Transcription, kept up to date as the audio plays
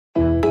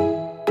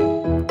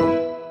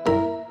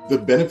the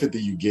benefit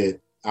that you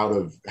get out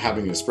of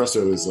having an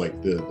espresso is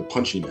like the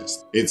punchiness.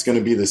 It's going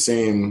to be the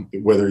same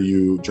whether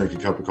you drink a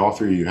cup of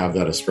coffee or you have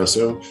that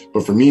espresso.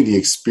 But for me, the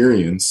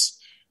experience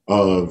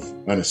of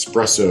an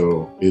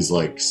espresso is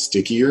like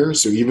stickier.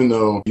 So even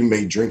though you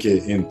may drink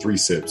it in 3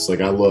 sips, like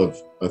I love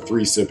a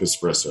 3-sip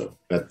espresso.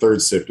 That 3rd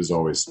sip is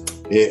always,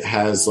 it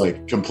has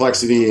like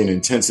complexity and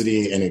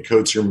intensity and it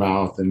coats your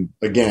mouth. And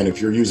again,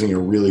 if you're using a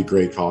really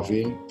great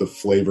coffee, the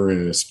flavor in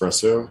an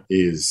espresso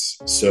is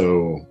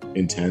so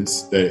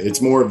intense that it's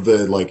more of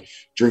the like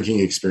drinking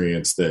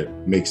experience that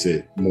makes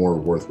it more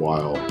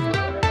worthwhile.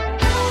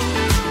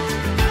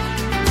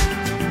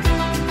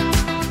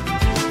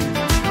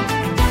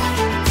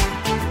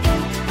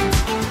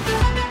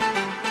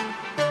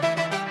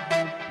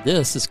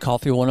 This is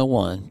Coffee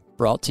 101,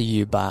 brought to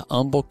you by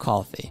Humble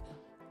Coffee.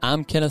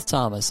 I'm Kenneth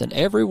Thomas, and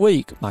every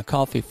week my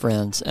coffee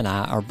friends and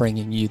I are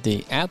bringing you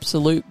the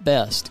absolute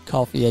best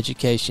coffee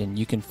education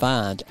you can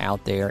find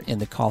out there in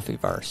the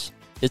coffeeverse.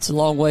 It's a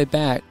long way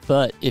back,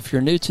 but if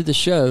you're new to the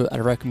show,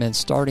 I'd recommend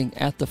starting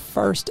at the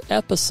first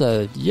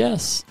episode.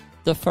 Yes,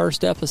 the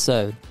first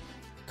episode.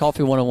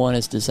 Coffee 101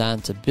 is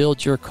designed to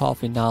build your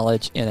coffee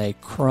knowledge in a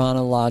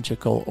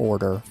chronological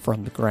order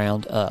from the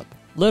ground up.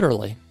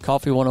 Literally,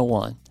 Coffee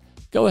 101.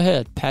 Go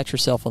ahead, pat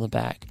yourself on the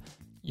back.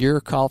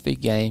 Your coffee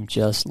game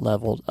just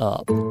leveled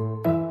up.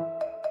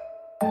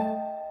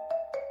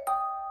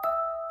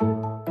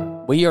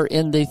 We are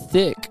in the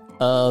thick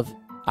of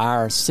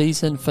our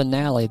season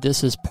finale.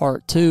 This is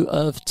part 2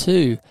 of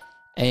 2.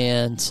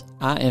 And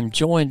I am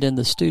joined in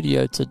the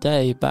studio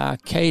today by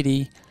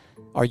Katie.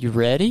 Are you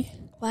ready?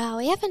 Wow,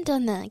 we haven't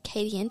done the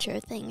Katie intro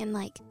thing in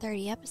like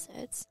 30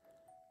 episodes.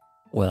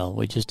 Well,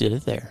 we just did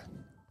it there.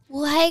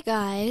 Well, hey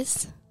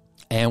guys.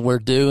 And we're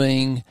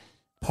doing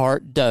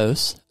part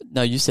dos.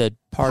 No, you said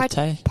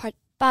parte?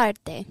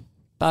 Parte.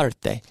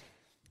 Parte.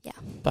 Yeah.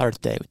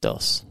 Parte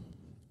dos.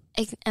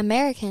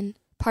 American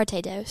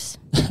parte dos.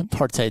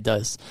 Parte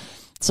dos.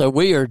 So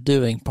we are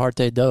doing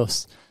parte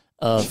dos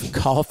of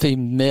coffee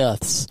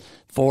myths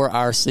for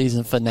our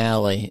season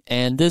finale.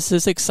 And this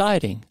is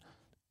exciting.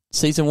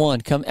 Season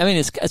 1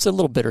 it's a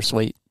little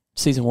bittersweet.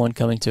 Season 1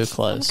 coming to a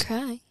close. I'm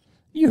crying.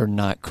 You're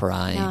not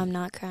crying. No, I'm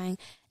not crying.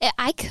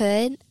 I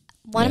could.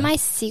 One of my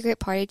secret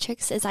party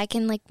tricks is I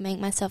can like make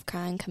myself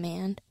cry on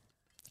command.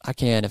 I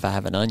can if I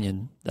have an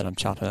onion that I'm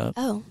chopping up.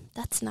 Oh,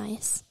 that's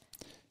nice.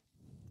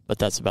 But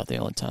that's about the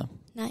only time.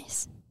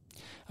 Nice.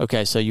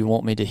 Okay, so you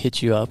want me to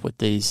hit you up with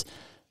these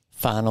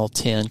final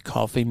 10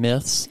 coffee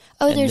myths?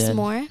 Oh, there's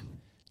more?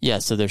 Yeah,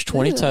 so there's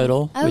 20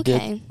 total.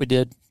 Okay. We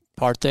did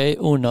parte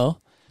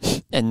uno,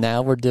 and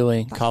now we're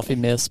doing coffee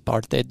myths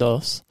parte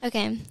dos.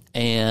 Okay.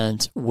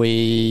 And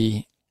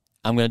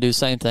I'm going to do the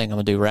same thing. I'm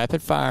going to do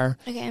rapid fire.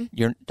 Okay.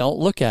 Don't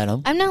look at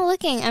them. I'm not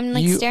looking. I'm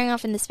staring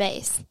off into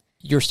space.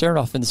 You're staring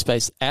off into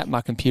space at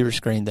my computer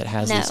screen that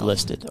has these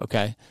listed,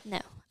 okay? No.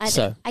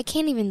 I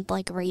can't even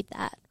read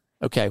that.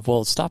 Okay,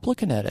 well, stop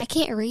looking at it. I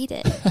can't read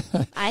it.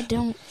 I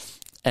don't.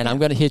 And I'm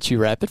going to hit you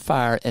rapid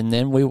fire, and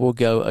then we will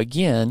go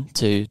again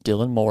to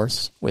Dylan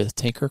Morse with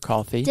Tinker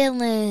Coffee.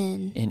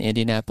 Dylan. In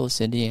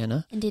Indianapolis,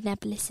 Indiana.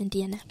 Indianapolis,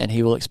 Indiana. And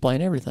he will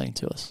explain everything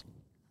to us.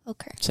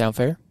 Okay. Sound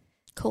fair?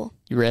 Cool.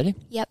 You ready?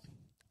 Yep.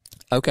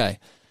 Okay.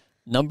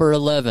 Number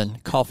 11,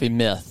 coffee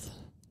myth.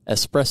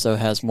 Espresso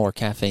has more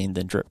caffeine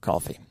than drip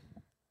coffee.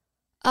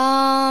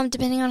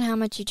 Depending on how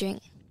much you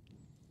drink.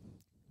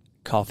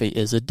 Coffee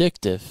is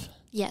addictive.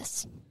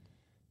 Yes.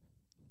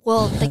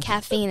 Well, the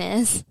caffeine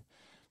is.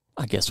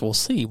 I guess we'll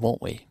see,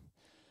 won't we?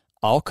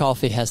 All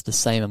coffee has the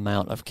same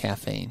amount of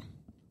caffeine.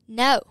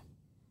 No.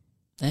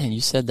 Man,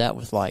 you said that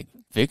with,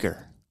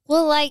 vigor.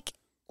 Well,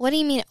 what do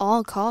you mean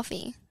all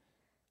coffee?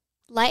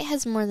 Light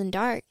has more than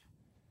dark.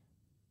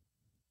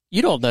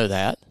 You don't know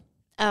that.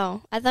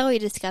 Oh, I thought we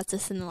discussed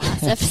this in the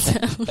last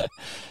episode.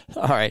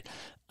 All right.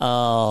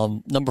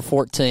 Number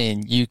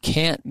 14, you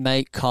can't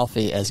make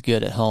coffee as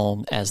good at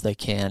home as they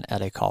can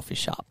at a coffee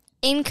shop.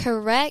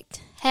 Incorrect.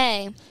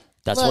 Hey.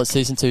 That's what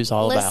season 2 is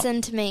all about.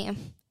 Listen to me.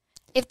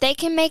 If they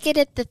can make it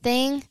at the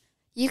thing,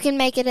 you can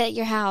make it at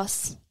your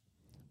house.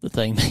 The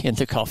thing in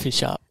the coffee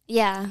shop?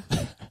 Yeah.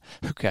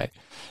 Okay.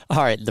 All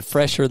right. The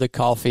fresher the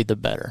coffee, the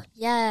better.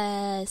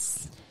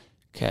 Yes.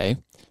 Okay.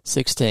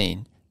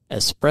 16,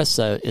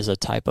 espresso is a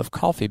type of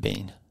coffee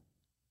bean.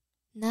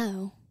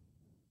 No.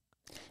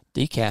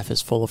 Decaf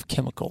is full of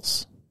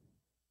chemicals.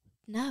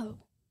 No.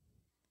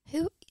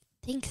 Who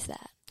thinks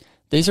that?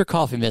 These are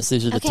coffee myths.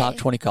 These are the top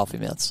 20 coffee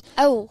myths.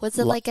 Oh, was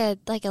it like a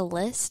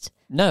list?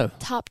 No.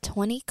 Top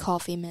 20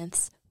 coffee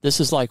myths. This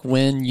is like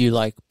when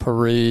you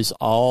peruse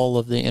all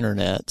of the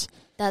internet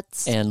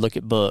and look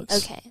at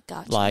books. Okay,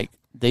 gotcha.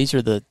 These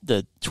are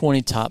the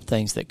 20 top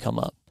things that come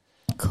up.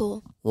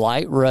 Cool.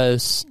 Light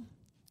roasts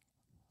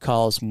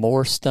cause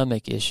more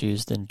stomach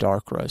issues than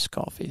dark roast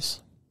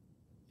coffees.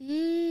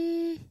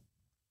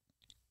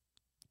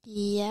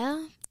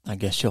 Yeah. I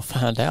guess you'll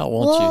find out,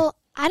 won't you? Well,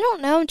 I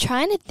don't know. I'm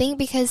trying to think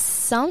because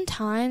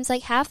sometimes,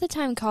 half the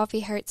time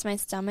coffee hurts my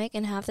stomach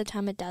and half the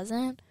time it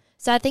doesn't.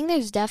 So I think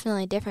there's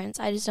definitely a difference.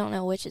 I just don't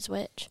know which is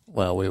which.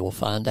 Well, we will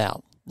find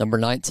out. Number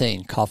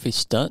 19, coffee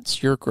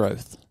stunts your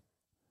growth.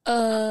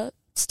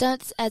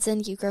 Stunts as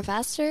in you grow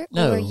faster?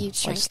 No, or you like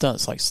shrink?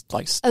 stunts, like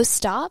Oh,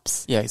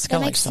 stops? yeah, it's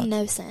kind of like That stunts.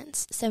 makes no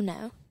sense. So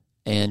no.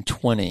 And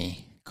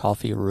 20,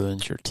 coffee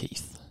ruins your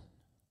teeth.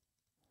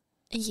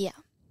 Yeah.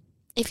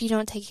 If you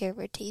don't take care of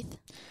your teeth.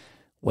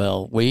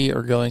 Well, we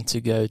are going to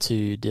go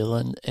to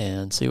Dylan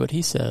and see what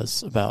he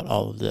says about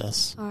all of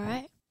this. All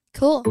right.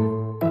 Cool.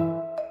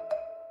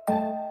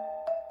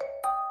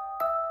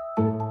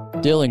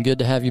 Dylan, good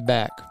to have you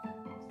back.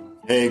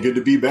 Hey, good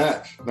to be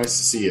back. Nice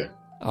to see you.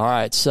 All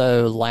right,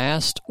 so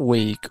last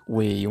week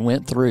we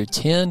went through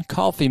 10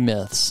 coffee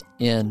myths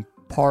in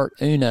part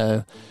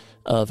uno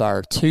of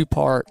our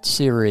two-part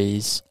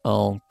series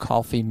on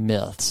coffee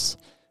myths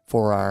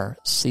for our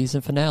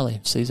season finale,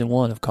 season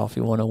 1 of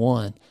Coffee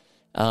 101.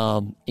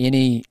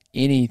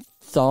 Any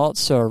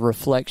thoughts or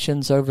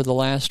reflections over the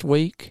last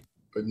week?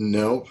 But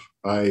nope.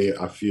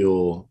 I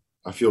feel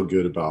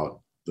good about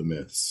the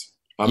myths.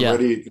 I'm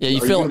ready. Yeah,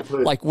 you feel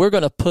like we're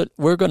gonna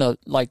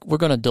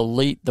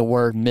delete the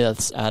word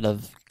myths out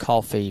of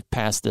coffee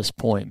past this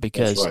point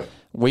because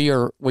we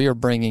are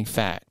bringing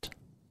fact.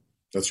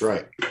 That's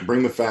right.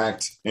 Bring the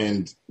fact,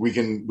 and we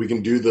can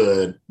do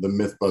the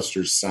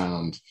Mythbusters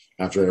sound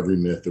after every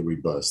myth that we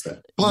bust.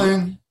 That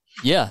bling.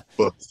 Yeah,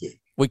 busted.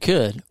 We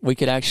could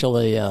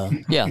actually,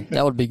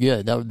 that would be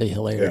good. That would be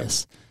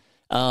hilarious.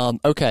 Yeah.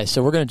 Okay,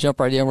 so we're going to jump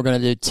right in. We're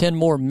going to do 10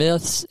 more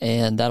myths,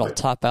 and that'll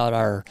top out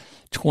our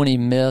 20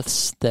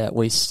 myths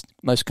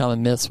most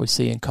common myths we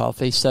see in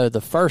coffee. So the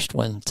first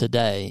one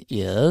today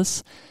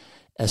is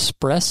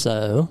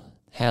espresso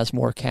has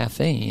more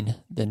caffeine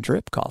than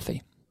drip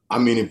coffee. I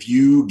mean, if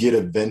you get a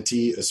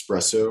venti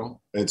espresso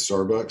at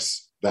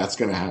Starbucks, that's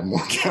going to have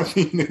more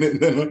caffeine in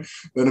it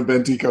than a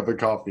venti cup of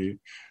coffee.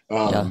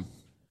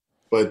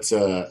 But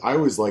I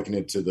always liken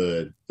it to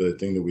the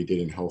thing that we did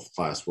in health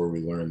class where we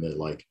learned that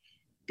like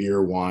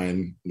beer,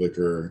 wine,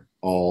 liquor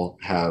all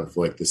have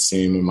like the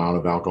same amount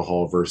of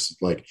alcohol versus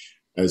like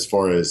as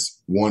far as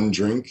one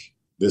drink,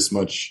 this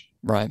much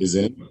is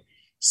in.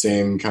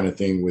 Same kind of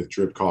thing with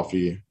drip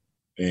coffee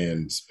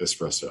and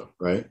espresso,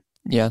 right?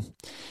 Yeah.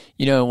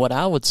 You know, what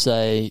I would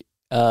say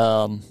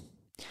to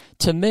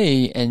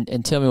me,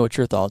 and tell me what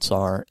your thoughts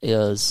are,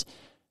 is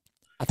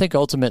I think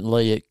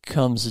ultimately it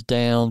comes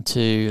down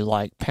to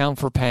like pound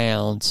for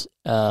pound,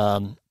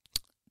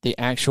 the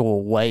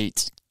actual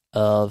weight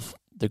of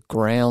the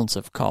grounds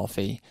of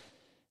coffee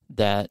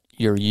that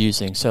you're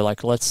using. So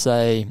like, let's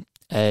say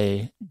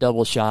a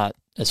double shot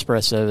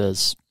espresso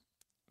is,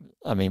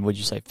 I mean, would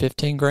you say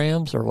 15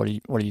 grams or what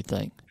do you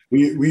think?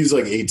 We use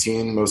like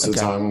 18 most of the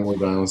time when we're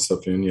dialing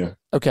stuff in. Yeah.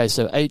 Okay.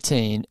 So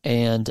 18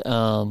 and,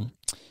 I'm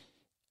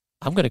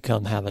going to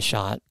come have a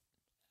shot.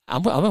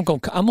 I'm going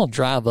to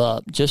drive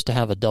up just to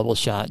have a double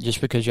shot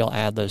just because y'all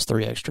add those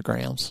 3 extra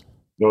grams.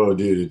 Oh,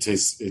 dude, it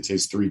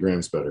tastes 3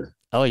 grams better.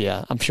 Oh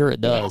yeah, I'm sure it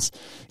does.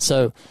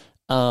 Yeah.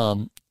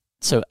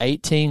 So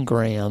 18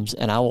 grams,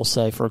 and I will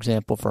say, for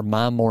example, for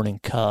my morning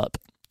cup,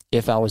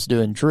 if I was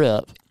doing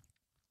drip,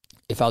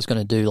 if I was going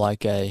to do I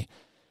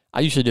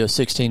usually do a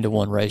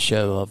 16-to-1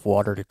 ratio of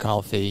water to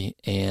coffee,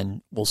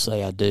 and we'll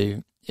say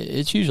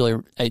it's usually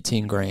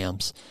 18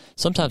 grams.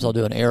 Sometimes I'll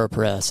do an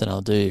AeroPress, and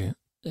I'll do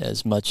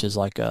as much as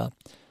like a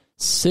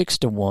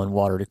 6-to-1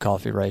 water to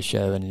coffee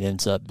ratio, and it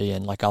ends up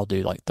being like I'll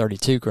do like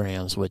 32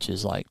 grams, which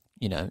is like,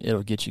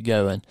 it'll get you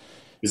going.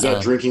 Is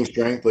that drinking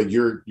strength? Like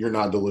you're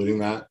not diluting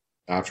that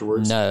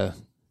afterwards? No,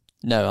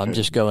 I'm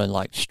just going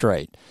like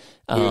straight.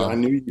 Dude, I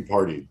knew you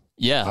partied.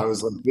 Yeah. I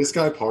was like, this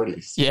guy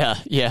parties. Yeah,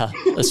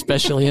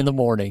 especially in the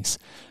mornings.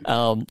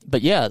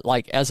 But yeah,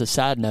 like as a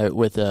side note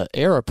with the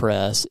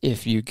AeroPress,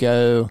 if you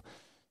go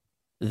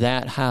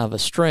that high of a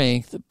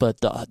strength, but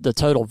the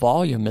total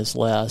volume is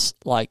less,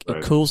 like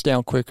it cools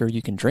down quicker,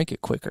 you can drink it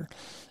quicker.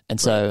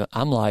 And so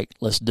I'm like,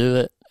 let's do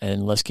it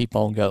and let's keep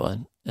on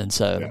going. And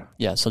so,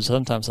 so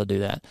sometimes I do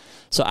that.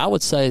 So I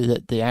would say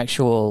that the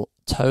actual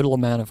total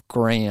amount of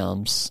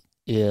grams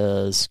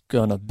is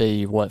going to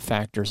be what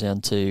factors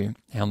into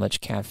how much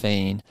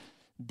caffeine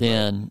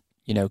then,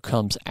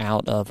 comes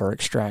out of or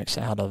extracts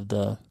out of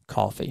the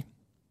coffee.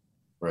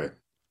 Right.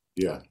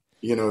 Yeah.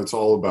 It's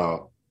all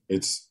about,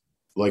 it's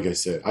like I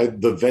said,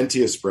 the venti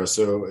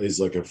espresso is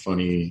like a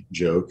funny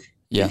joke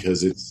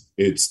because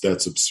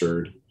that's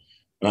absurd.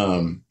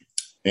 I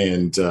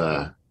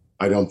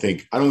don't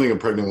think a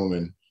pregnant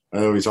woman, I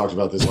know we talked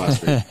about this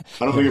last week.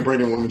 I don't think a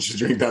pregnant woman should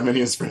drink that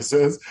many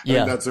espressos. I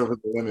think that's over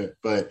the limit.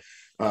 But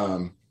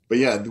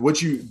yeah,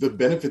 the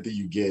benefit that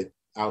you get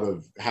out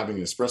of having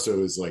an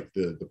espresso is like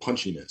the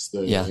punchiness,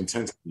 the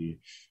intensity.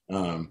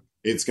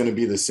 It's going to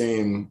be the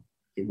same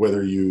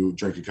whether you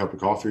drink a cup of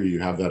coffee or you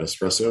have that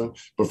espresso.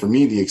 But for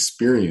me, the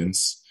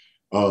experience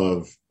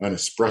of an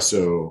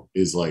espresso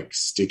is like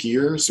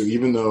stickier. So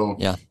even though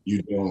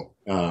you don't,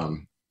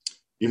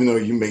 even though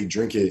you may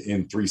drink it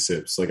in 3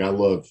 sips, like I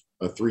love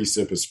a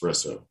 3-sip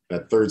espresso.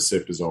 That 3rd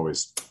sip is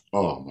always,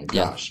 oh my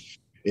gosh.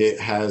 It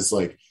has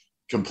like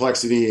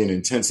complexity and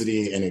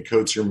intensity and it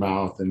coats your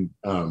mouth. And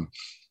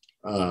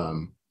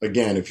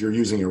again, if you're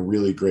using a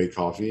really great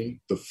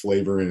coffee, the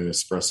flavor in an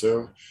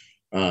espresso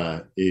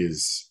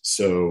is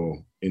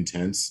so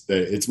intense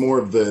that it's more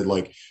of the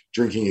like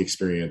drinking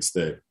experience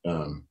that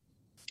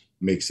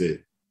makes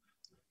it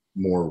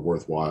more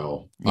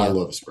worthwhile. Yeah. I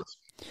love espresso.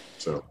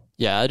 So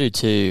yeah, I do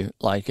too.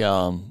 Like,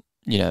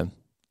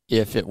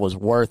 if it was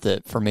worth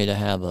it for me to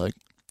have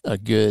a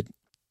good,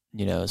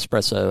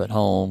 espresso at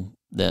home,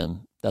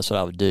 then that's what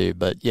I would do.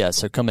 But yeah,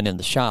 so coming in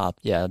the shop,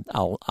 yeah,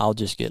 I'll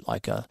just get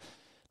like a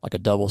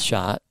double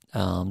shot.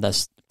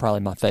 That's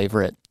probably my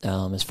favorite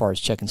as far as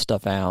checking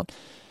stuff out.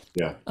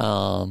 yeah.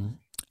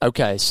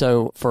 Okay,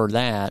 so for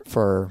that,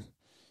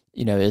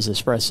 is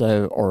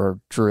espresso or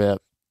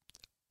drip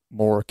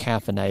more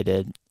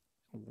caffeinated?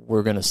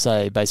 We're going to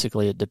say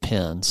basically it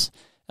depends,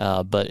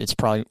 but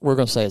we're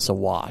going to say it's a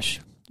wash,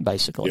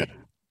 basically.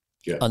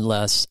 Yeah.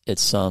 Unless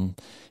it's some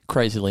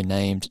crazily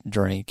named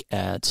drink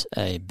at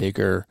a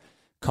bigger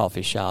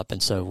coffee shop.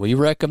 And so we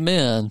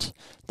recommend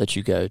that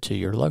you go to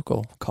your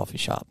local coffee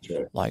shop,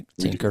 Right. like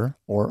Tinker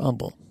or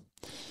Humble.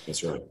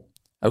 That's right.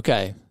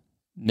 Okay,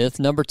 myth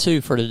number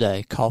 2 for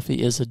today: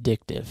 coffee is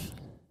addictive.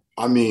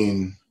 I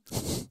mean,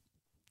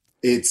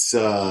 it's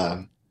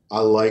I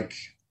like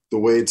the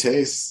way it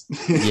tastes.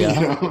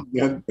 Yeah.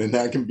 And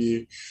that can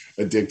be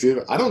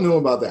addictive. I don't know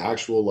about the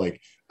actual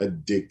like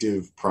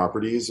addictive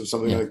properties of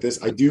something like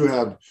this. I do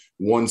have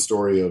one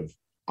story of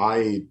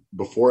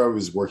before I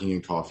was working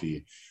in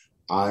coffee,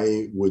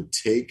 I would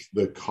take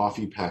the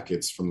coffee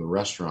packets from the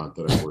restaurant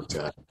that I worked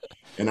at,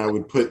 and I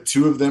would put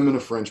 2 of them in a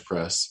French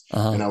press,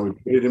 and I would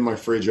put it in my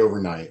fridge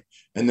overnight.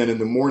 And then in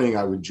the morning,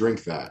 I would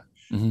drink that.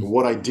 Mm-hmm. But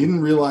what I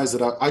didn't realize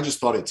that I just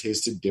thought it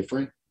tasted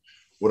different.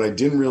 What I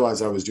didn't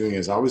realize I was doing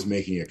is I was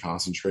making a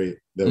concentrate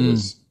that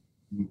was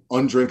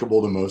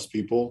undrinkable to most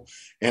people.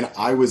 And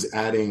I was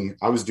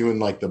doing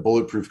like the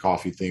bulletproof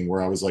coffee thing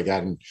where I was like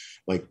adding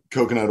like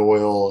coconut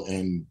oil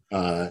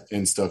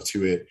and stuff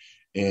to it.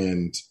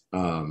 And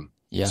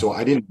so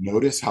I didn't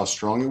notice how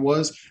strong it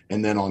was.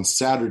 And then on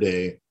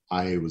Saturday,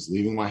 I was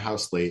leaving my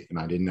house late and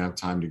I didn't have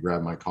time to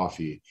grab my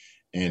coffee,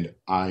 and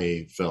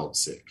I felt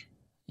sick.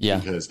 Yeah.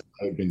 Because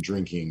I've been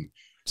drinking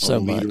so a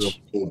liter much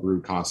of cold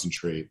brew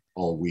concentrate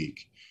all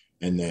week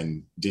and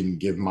then didn't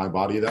give my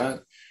body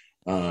that.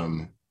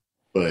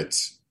 But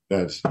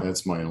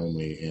that's my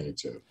only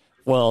anecdote.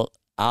 Well,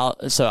 I'll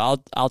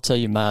tell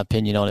you my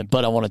opinion on it,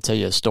 but I want to tell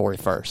you a story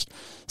first.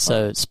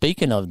 So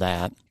speaking of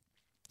that,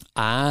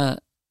 I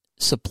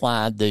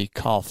supplied the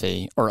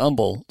coffee, or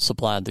Humble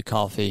supplied the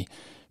coffee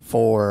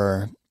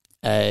for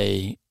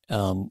a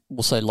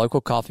we'll say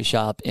local coffee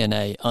shop in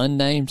a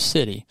unnamed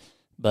city,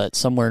 but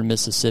somewhere in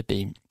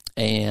Mississippi,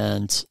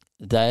 and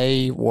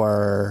they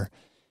were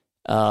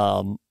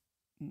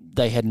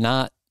they had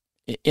not,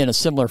 in a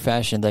similar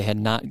fashion, they had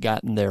not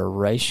gotten their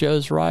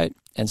ratios right.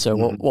 And so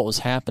what was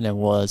happening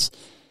was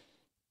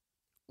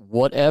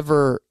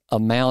whatever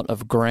amount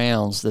of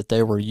grounds that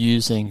they were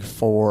using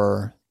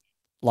for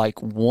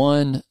like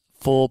one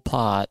full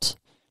pot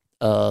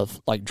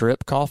of like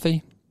drip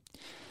coffee,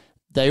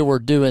 they were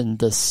doing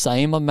the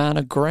same amount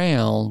of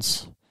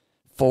grounds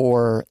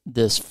for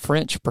this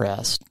French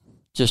press,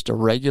 just a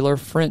regular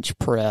French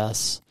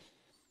press,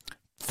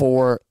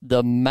 for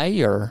the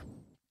mayor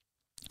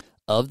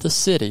of the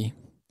city,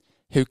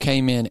 who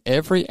came in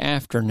every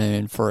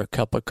afternoon for a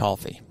cup of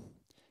coffee.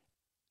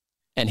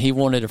 And he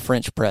wanted a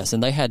French press,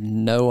 and they had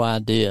no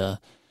idea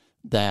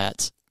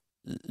that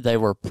they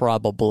were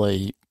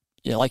probably,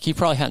 like he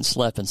probably hadn't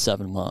slept in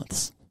 7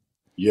 months.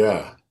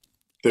 Yeah.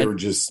 They were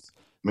just,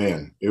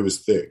 man, it was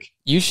thick.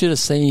 You should have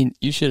seen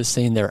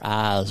their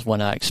eyes when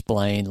I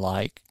explained,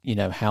 like,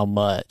 how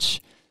much,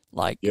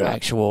 like,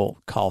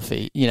 actual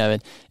coffee,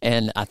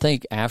 and I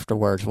think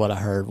afterwards what I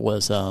heard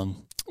was,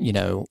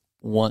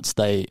 once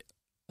they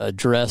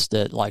addressed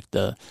it, like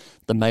the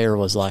mayor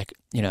was like,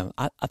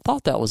 I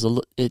thought that was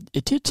it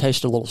did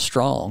taste a little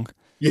strong.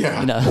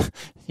 Yeah.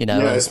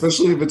 Yeah,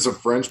 especially if it's a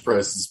French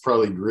press, it's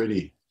probably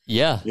gritty.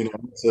 Yeah.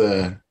 It's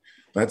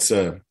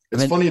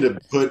funny to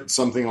put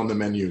something on the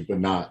menu but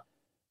not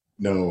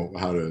know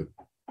how to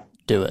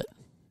do it.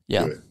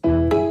 Yeah.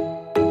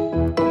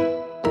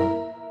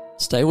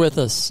 Stay with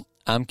us.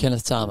 I'm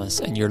Kenneth Thomas,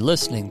 and you're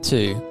listening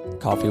to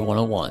Coffee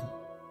 101.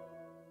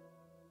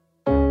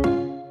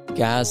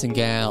 Guys and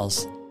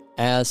gals,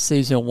 as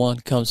season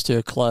 1 comes to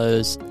a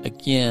close,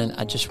 again,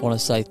 I just want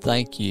to say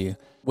thank you.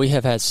 We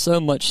have had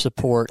so much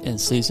support in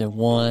season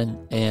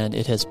 1, and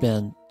it has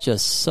been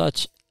just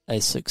such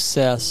a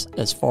success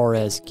as far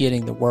as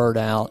getting the word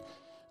out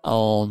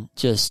on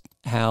just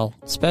how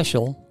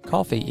special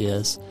coffee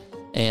is.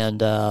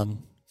 And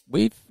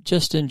we've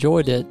just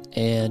enjoyed it,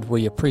 and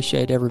we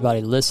appreciate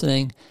everybody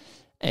listening.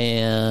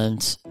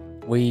 And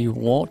we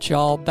want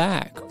y'all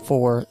back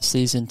for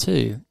season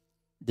 2.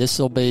 This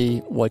will be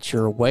what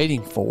you're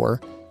waiting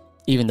for,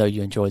 even though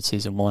you enjoyed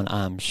season 1,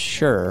 I'm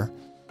sure.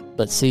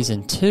 But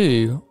season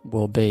 2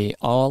 will be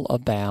all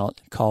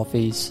about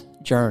coffee's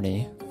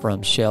journey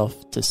from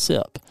shelf to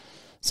sip.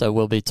 So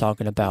we'll be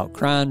talking about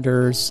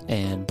grinders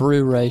and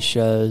brew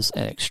ratios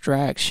and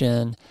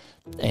extraction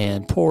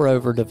and pour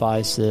over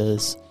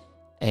devices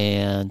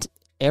and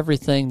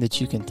everything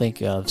that you can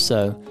think of.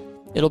 So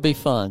It'll be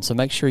fun. So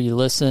make sure you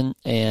listen.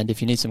 And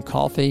if you need some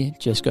coffee,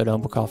 just go to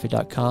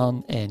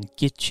humblecoffee.com and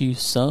get you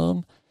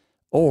some,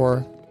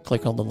 or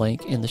click on the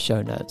link in the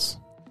show notes.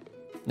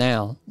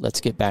 Now,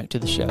 let's get back to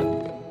the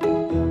show.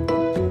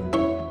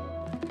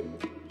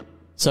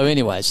 So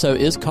anyway, so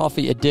is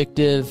coffee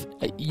addictive?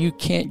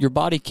 Your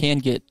body can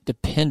get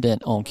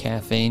dependent on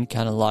caffeine,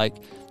 kind of like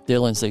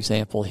Dylan's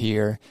example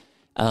here.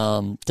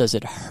 Does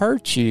it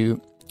hurt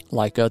you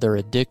like other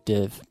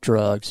addictive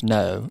drugs?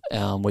 No.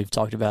 We've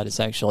talked about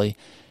it's actually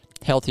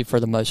healthy for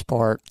the most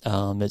part.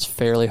 It's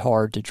fairly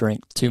hard to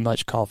drink too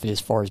much coffee as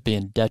far as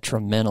being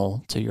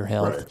detrimental to your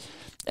health. Right.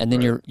 And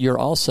then you're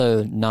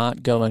also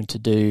not going to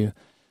do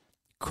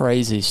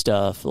crazy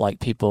stuff like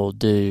people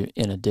do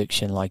in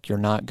addiction. Like you're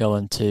not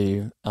going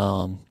to,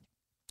 go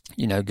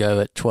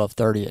at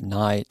 12:30 at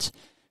night,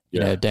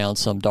 down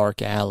some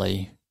dark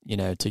alley,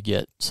 to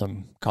get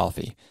some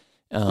coffee.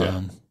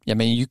 I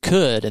mean, you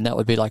could, and that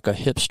would be like a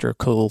hipster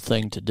cool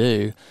thing to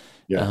do.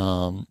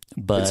 Yeah.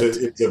 But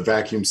it's a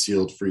vacuum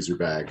sealed freezer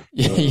bag.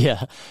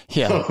 Yeah.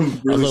 Really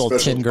a little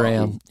 10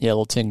 gram, coffee.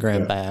 little 10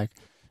 gram bag.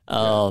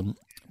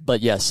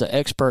 But yes, so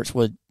experts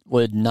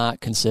would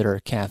not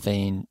consider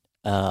caffeine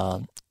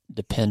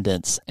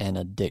dependence and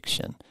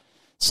addiction.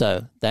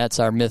 So that's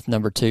our myth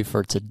number 2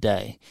 for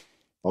today.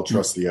 I'll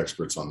trust the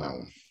experts on that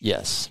one.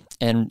 Yes.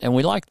 And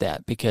we like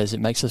that because it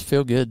makes us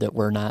feel good that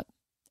we're not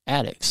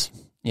addicts.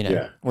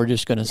 We're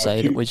just going to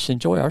say that we just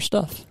enjoy our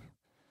stuff.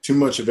 Too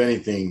much of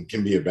anything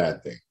can be a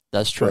bad thing.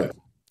 That's true. But,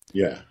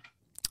 yeah.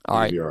 All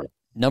right.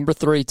 Number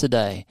 3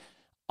 today.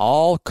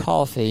 All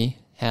coffee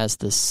has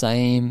the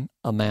same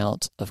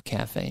amount of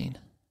caffeine.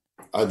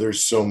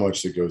 There's so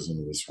much that goes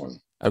into this one.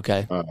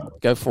 Okay.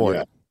 Go for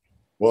it.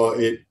 Well,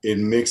 it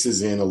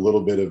mixes in a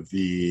little bit of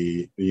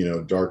the,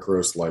 dark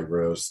roast, light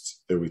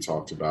roast that we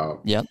talked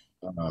about. Yep.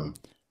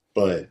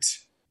 But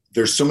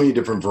there's so many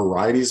different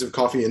varieties of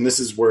coffee. And this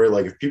is where,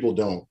 like, if people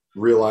don't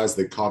realize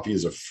that coffee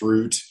is a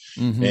fruit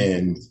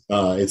and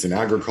it's an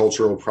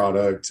agricultural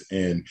product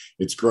and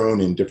it's grown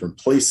in different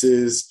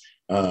places,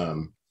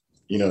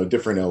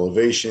 different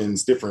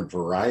elevations, different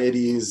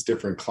varieties,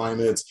 different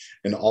climates,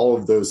 and all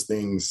of those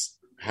things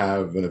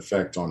have an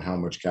effect on how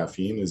much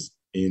caffeine is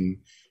in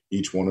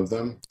each one of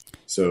them.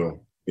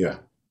 So, yeah.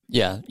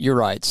 Yeah, you're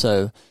right.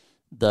 So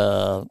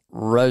the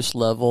roast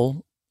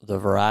level, the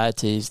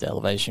varieties, the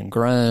elevation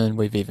grown,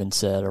 we've even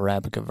said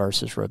Arabica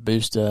versus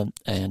Robusta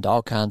and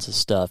all kinds of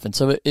stuff. And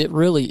so it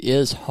really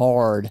is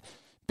hard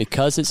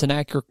because it's an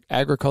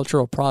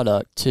agricultural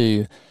product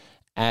to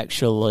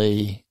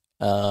actually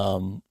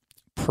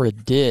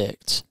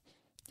predict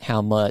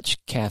how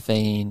much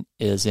caffeine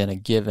is in a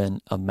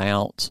given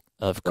amount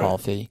of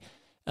coffee.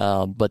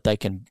 But they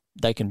can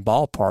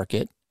ballpark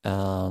it.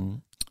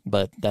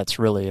 But that's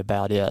really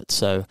about it.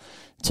 So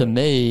to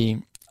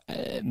me,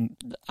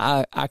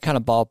 I kind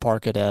of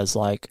ballpark it as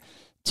like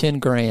 10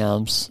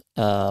 grams,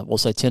 we'll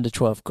say 10 to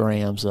 12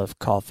 grams of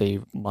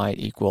coffee might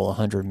equal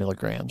 100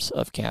 milligrams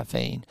of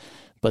caffeine.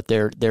 But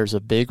there's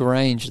a big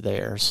range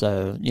there.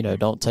 So,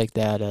 don't take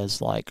that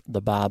as like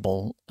the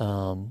Bible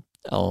on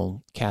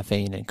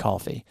caffeine and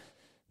coffee.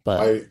 But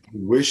I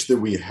wish that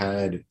we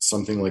had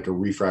something like a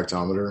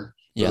refractometer.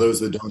 For those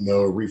that don't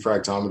know, a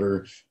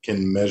refractometer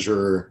can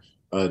measure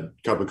a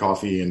cup of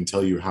coffee and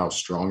tell you how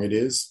strong it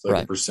is,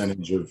 like a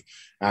percentage of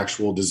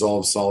actual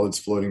dissolved solids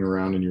floating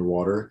around in your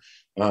water.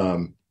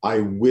 I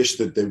wish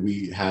that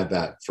we had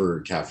that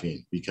for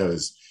caffeine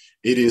because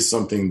it is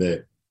something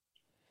that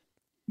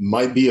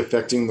might be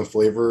affecting the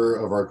flavor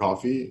of our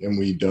coffee and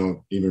we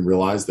don't even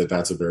realize that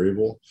that's a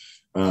variable.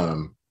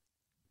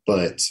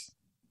 But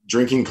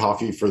drinking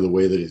coffee for the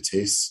way that it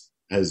tastes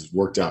has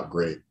worked out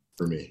great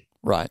for me.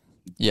 Right.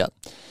 Yep.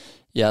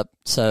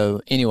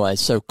 So anyway,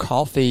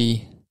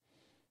 coffee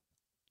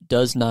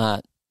does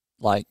not,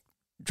 like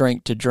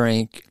drink to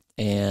drink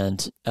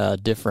and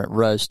different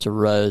roast to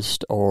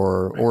roast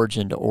or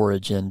origin to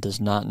origin, does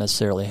not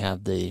necessarily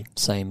have the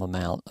same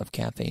amount of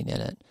caffeine in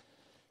it.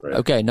 Right.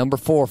 Okay, number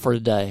 4 for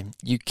today.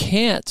 You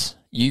can't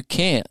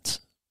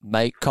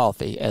make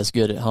coffee as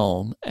good at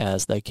home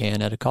as they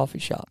can at a coffee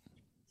shop.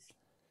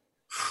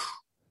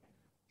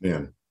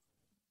 Man,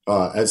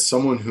 as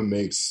someone who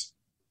makes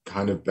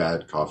kind of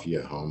bad coffee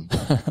at home,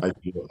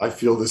 I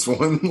feel this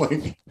one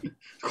like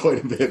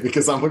quite a bit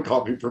because I'm a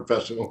coffee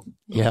professional.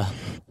 Yeah.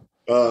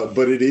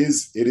 But it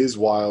is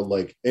wild.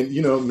 Like, and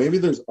maybe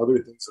there's other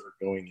things that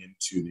are going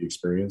into the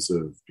experience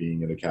of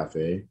being in a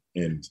cafe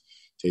and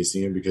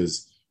tasting it,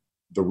 because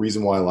the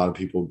reason why a lot of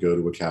people go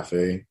to a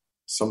cafe,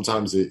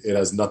 sometimes it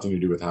has nothing to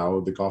do with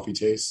how the coffee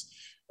tastes.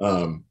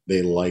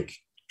 They like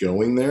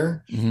going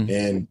there. Mm-hmm.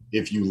 And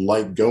if you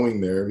like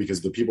going there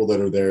because the people that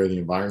are there, the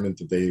environment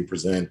that they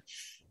present,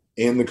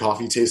 and the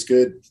coffee tastes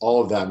good,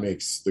 all of that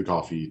makes the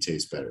coffee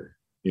taste better.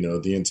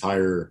 The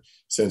entire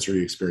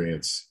sensory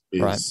experience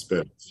is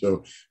better.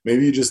 So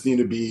maybe you just need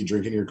to be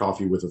drinking your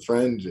coffee with a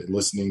friend,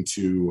 listening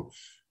to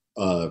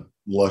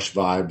Lush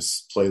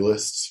Vibes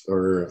playlists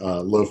or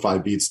lo-fi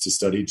beats to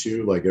study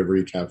to, like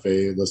every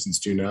cafe listens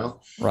to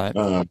now. Right.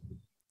 But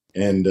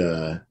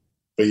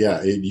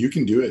yeah, you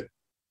can do it.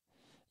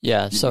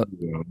 Yeah. So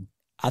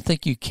I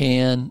think you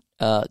can.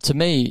 To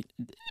me,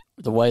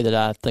 the way that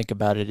I think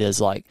about it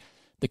is like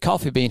the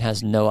coffee bean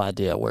has no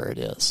idea where it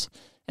is.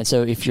 And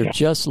so if you're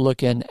just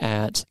looking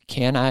at,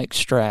 can I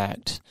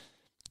extract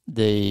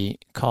the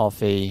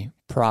coffee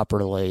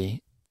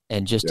properly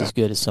and just as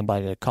good as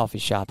somebody at a coffee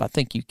shop, I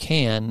think you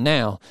can.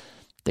 Now,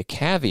 the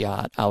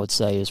caveat, I would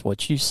say, is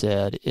what you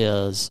said,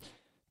 is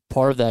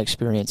part of that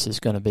experience is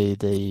going to be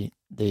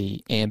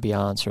the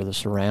ambiance or the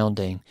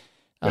surrounding,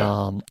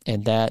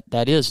 and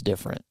that is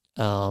different.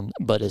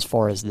 But as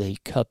far as the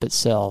cup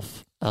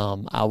itself,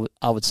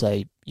 I would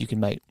say you can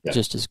make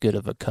just as good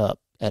of a cup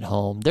at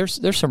home.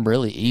 There's some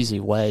really easy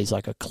ways,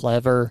 like a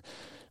Clever,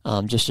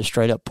 just a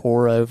straight up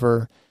pour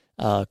over.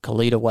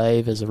 Kalita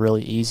Wave is a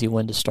really easy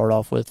one to start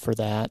off with for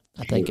that.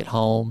 I think at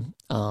home,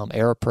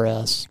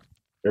 AeroPress.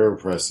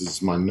 AeroPress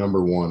is my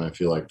number one. I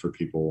feel like for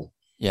people,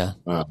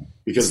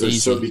 because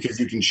because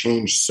you can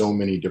change so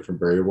many different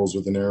variables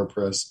with an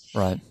AeroPress,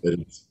 right?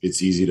 That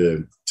it's easy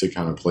to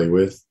kind of play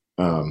with.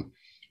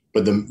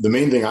 But the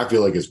main thing I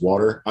feel like is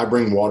water. I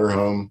bring water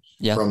home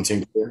from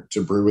Tinker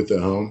to brew with at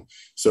home,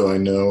 so I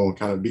know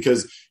kind of,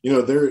 because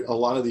there a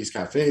lot of these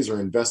cafes are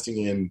investing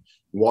in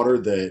water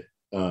that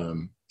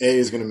A,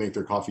 is going to make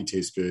their coffee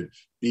taste good.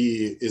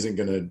 B, isn't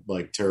going to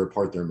like tear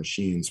apart their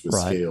machines with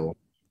scale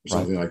or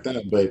something like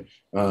that. But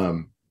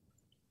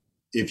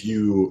if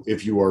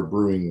you are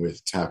brewing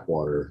with tap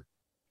water,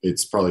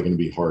 it's probably going to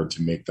be hard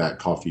to make that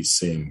coffee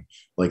sing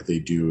like they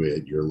do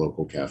at your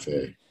local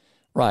cafe.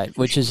 Right,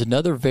 which is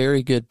another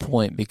very good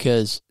point,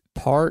 because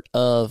part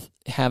of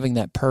having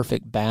that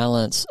perfect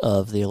balance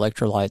of the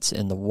electrolytes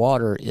in the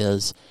water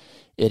is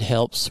it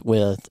helps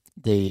with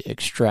the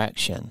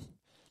extraction.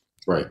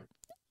 Right.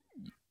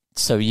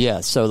 So,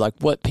 so like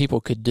what people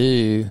could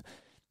do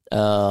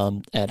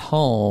at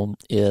home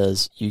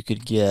is you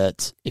could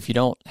get, if you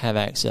don't have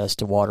access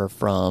to water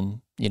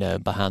from,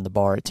 behind the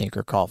bar at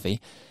Tinker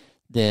Coffee,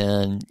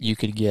 then you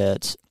could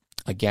get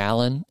a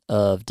gallon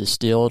of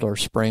distilled or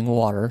spring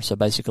water. So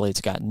basically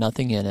it's got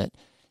nothing in it.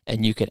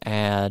 And you could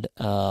add,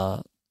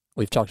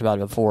 we've talked about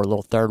it before, a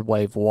little third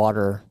wave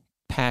water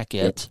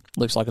packet.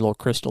 Looks like a little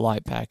Crystal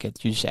Light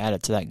packet. You just add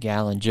it to that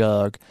gallon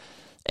jug,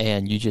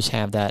 and you just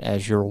have that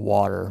as your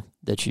water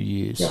that you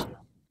use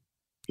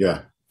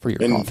for your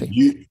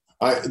coffee.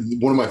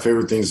 One of my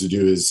favorite things to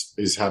do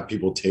is have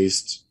people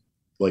taste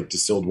like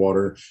distilled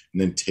water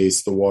and then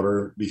taste the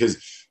water,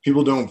 because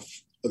people don't,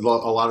 a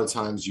lot of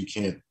times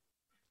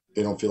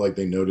they don't feel like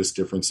they notice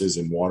differences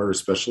in water,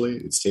 especially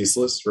it's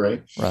tasteless,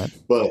 right? Right.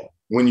 But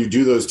when you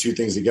do those two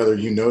things together,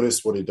 you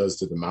notice what it does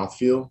to the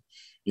mouthfeel.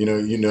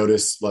 You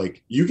notice,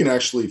 like, you can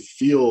actually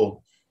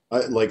feel,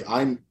 I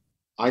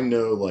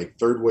know like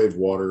third wave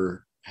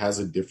water has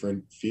a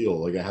different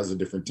feel, like it has a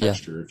different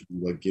texture if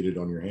you like get it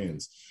on your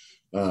hands.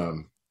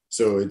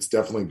 So it's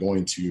definitely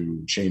going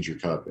to change your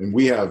cup. And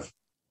we have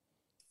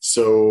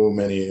so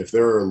many, if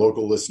there are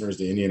local listeners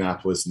to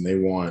Indianapolis and they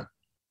want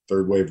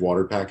third wave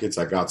water packets,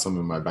 I got some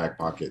in my back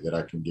pocket that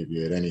I can give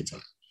you at any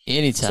time.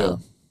 So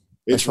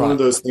it's one of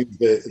those things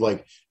that,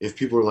 like, if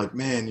people are like,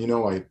 man,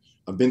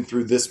 I've been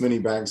through this many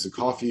bags of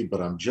coffee,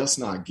 but I'm just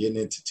not getting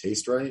it to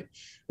taste right.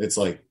 It's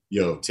like,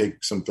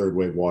 take some third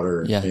wave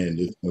water and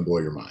it's going to blow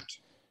your mind.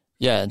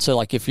 Yeah, and so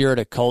like if you're at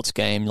a Colts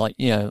game, like,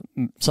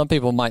 some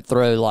people might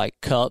throw like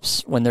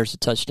cups when there's a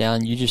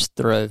touchdown. You just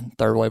throw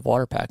third wave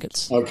water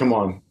packets. Oh, come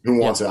on. Who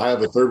wants it? I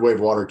have a third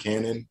wave water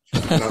cannon,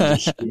 and I'm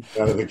just shooting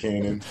out of the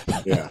cannon.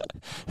 Yeah.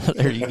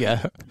 There you go.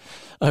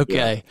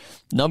 Okay.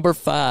 Number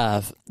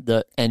 5,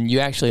 and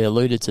you actually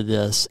alluded to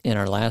this in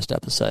our last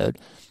episode,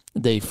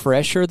 the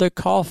fresher the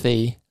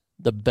coffee,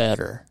 the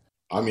better.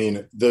 I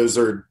mean, those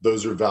are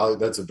value.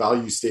 That's a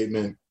value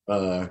statement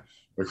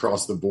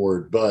across the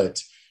board. But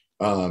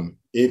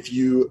if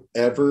you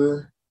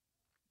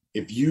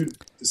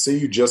say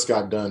you just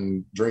got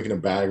done drinking a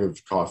bag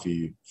of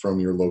coffee from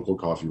your local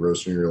coffee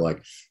roaster, and you're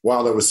like,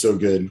 wow, that was so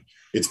good.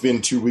 It's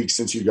been 2 weeks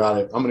since you got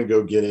it. I'm going to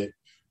go get it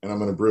and I'm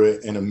going to brew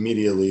it. And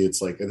immediately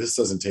it's like, this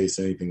doesn't taste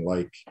anything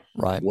like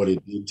what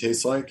it did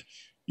taste like.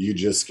 You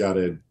just got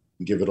to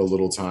give it a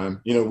little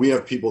time. We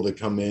have people that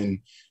come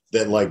in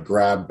that like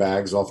grab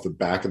bags off the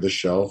back of the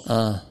shelf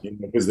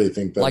because they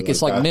think that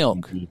it's like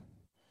milk.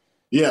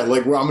 Yeah,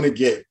 like, well, I'm gonna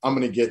get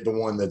the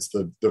one that's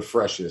the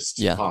freshest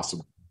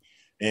possible,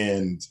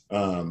 and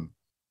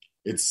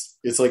it's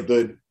like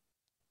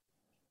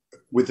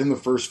within the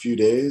first few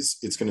days,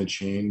 it's going to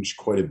change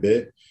quite a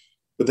bit.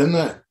 But then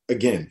that,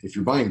 again, if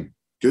you're buying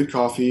good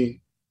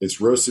coffee,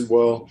 it's roasted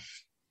well,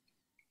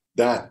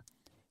 that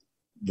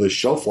the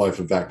shelf life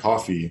of that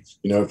coffee,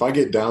 if I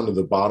get down to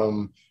the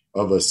bottom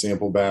of a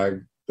sample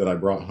bag that I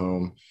brought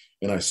home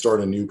and I start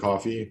a new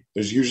coffee,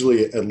 there's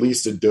usually at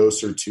least a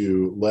dose or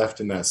two left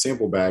in that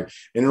sample bag,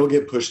 and it'll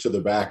get pushed to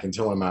the back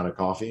until I'm out of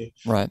coffee.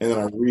 Right. And then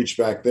I reach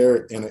back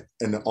there and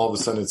all of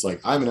a sudden it's like,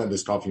 I haven't had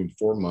this coffee in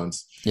 4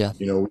 months. Yeah.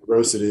 We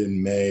roasted it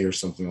in May or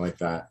something like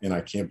that. And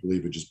I can't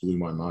believe it just blew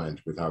my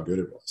mind with how good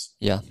it was.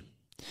 Yeah.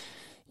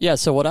 Yeah.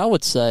 So what I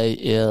would say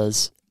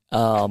is,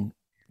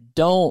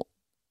 don't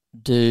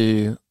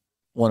do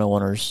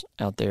 101ers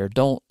out there.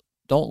 Don't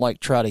like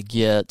try to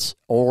get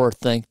or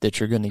think that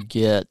you're going to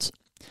get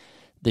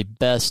the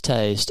best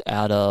taste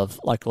out of,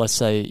 like, let's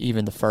say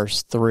even the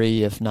first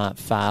 3, if not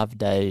 5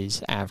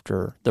 days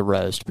after the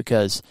roast,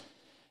 because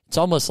it's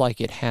almost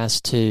like it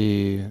has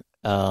to,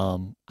 I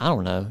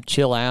don't know,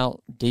 chill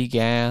out,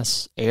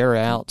 degas, air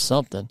out,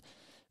 something.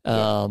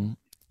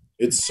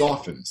 It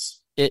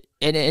softens. And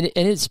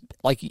it's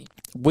like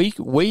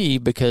we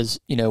because,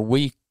 you know,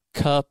 we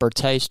cup or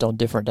taste on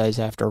different days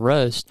after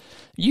roast,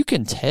 you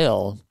can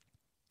tell,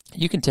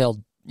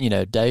 you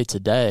know, day to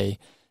day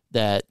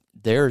that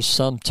there's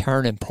some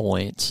turning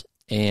point,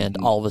 and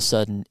all of a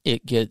sudden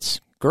it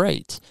gets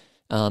great.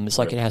 It's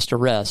like it has to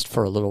rest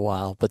for a little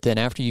while, but then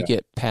after you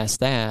get past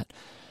that,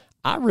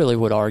 I really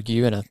would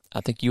argue, and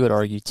I think you would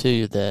argue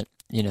too, that,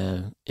 you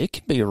know, it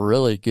can be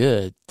really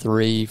good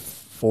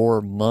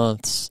 3-4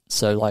 months.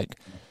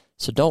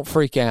 So don't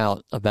freak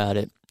out about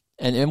it.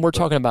 And we're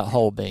talking about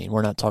whole bean.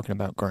 We're not talking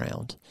about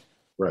ground.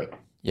 Right.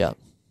 Yeah.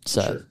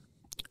 So,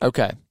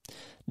 okay.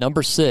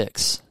 Number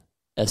 6,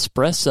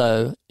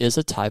 espresso is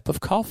a type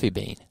of coffee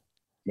bean.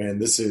 Man,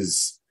 this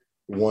is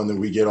one that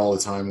we get all the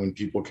time when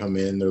people come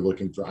in. They're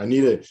looking for, I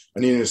need an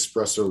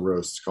espresso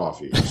roast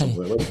coffee or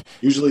something. Like,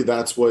 usually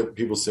that's what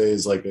people say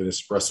is like an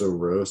espresso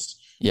roast.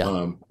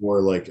 Yeah.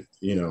 Or like,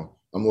 you know,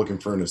 I'm looking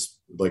for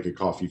a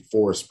coffee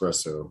for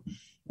espresso.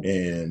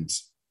 And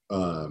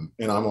I'm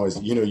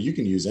always, you know, you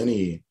can use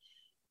any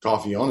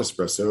coffee on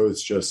espresso.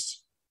 It's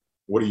just,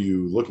 what are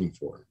you looking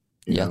for?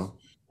 You know?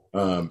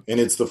 And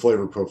it's the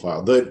flavor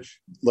profile that,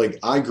 like,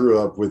 I grew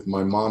up with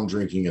my mom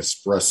drinking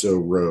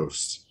espresso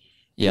roast,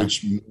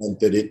 which meant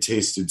that it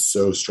tasted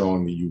so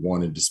strong that you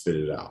wanted to spit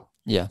it out.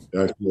 Yeah.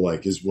 I feel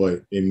like is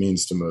what it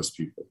means to most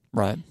people.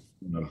 Right.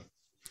 You know?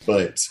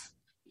 But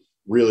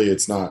really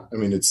it's not. I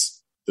mean,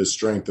 it's the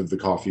strength of the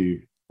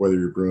coffee, whether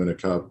you're brewing a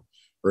cup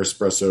or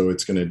espresso,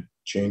 it's going to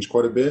change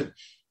quite a bit,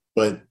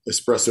 but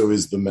espresso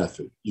is the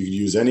method. You can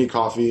use any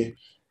coffee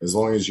as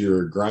long as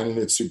you're grinding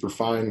it super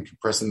fine,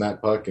 compressing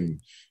that puck and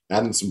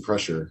adding some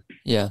pressure.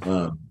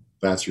 Yeah.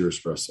 That's your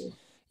espresso.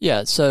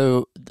 Yeah.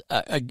 So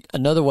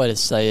another way to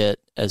say it,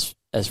 as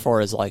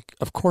far as, like,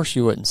 of course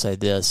you wouldn't say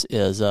this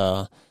is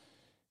an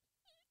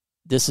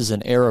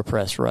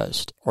AeroPress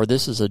roast, or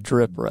this is a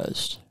drip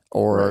roast,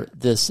 or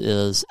this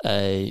is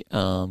a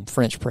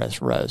French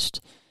press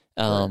roast.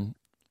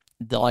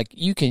 Like,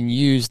 you can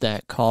use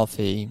that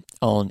coffee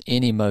on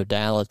any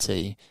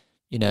modality,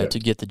 you know, to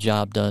get the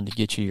job done, to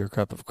get you your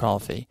cup of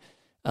coffee.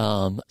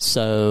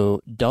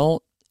 So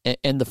don't,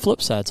 and the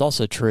flip side is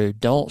also true.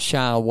 Don't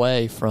shy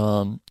away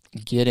from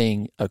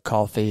getting a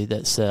coffee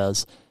that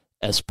says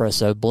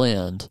espresso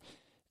blend,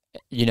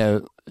 you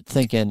know,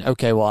 thinking,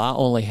 okay, well, I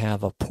only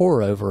have a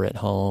pour over at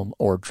home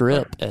or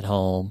drip at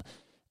home,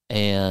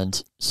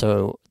 and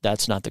so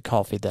that's not the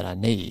coffee that I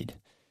need.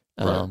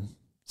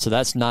 So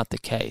that's not the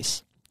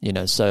case. You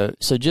know, so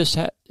just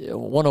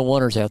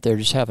one-on-oneers out there,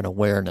 just have an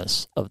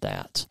awareness of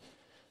that.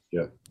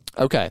 Yeah.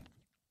 Okay.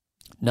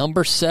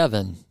 Number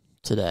 7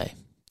 today.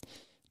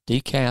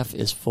 Decaf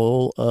is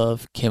full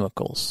of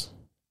chemicals.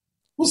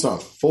 Well, it's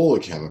not full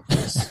of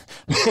chemicals.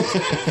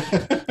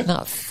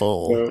 Not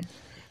full.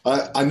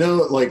 I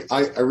know, like,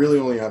 I really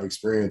only have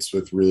experience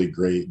with really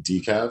great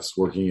decafs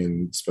working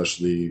in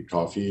specialty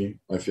coffee,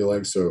 I feel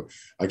like. So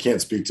I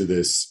can't speak to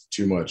this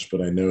too much,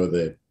 but I know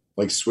that,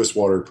 like, Swiss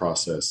water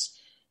process,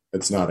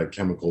 it's not a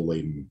chemical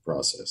laden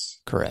process.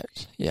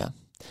 Correct. Yeah.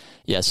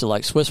 Yeah. So,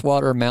 like, Swiss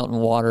water, mountain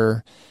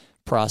water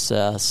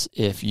process,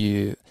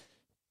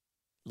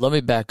 let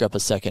me back up a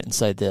second and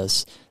say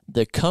this.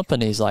 The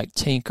companies like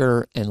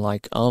Tinker and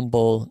like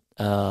Humble,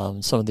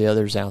 some of the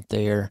others out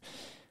there,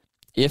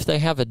 if they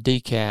have a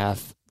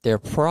decaf, they're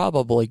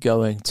probably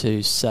going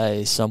to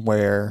say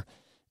somewhere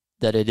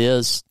that it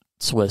is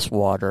Swiss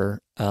water,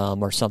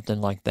 or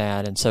something like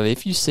that. And so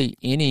if you see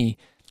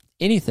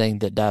anything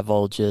that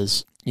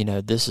divulges, you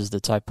know, this is the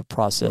type of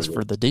process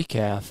for the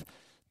decaf,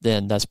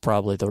 then that's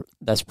probably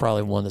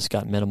one that's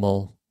got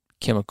minimal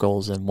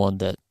chemicals, and one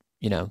that,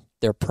 you know,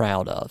 they're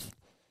proud of.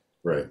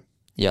 Right.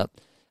 Yep.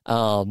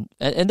 And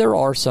there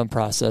are some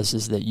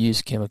processes that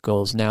use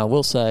chemicals. Now, I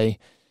will say,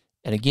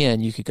 and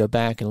again, you could go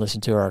back and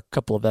listen to our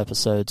couple of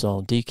episodes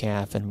on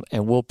decaf,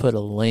 and we'll put a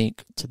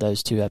link to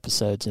those 2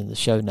 episodes in the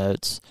show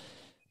notes.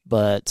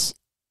 But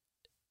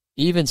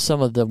even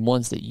some of the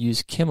ones that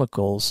use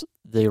chemicals,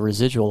 the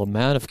residual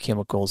amount of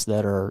chemicals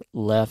that are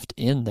left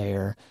in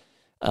there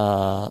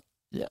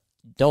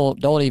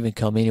don't even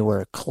come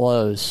anywhere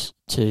close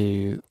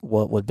to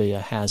what would be a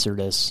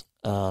hazardous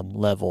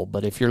level.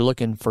 But if you're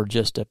looking for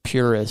just a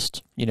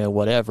purist, you know,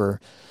 whatever,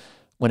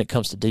 when it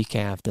comes to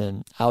decaf,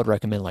 then I would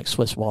recommend like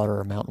Swiss water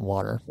or mountain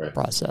water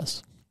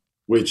process.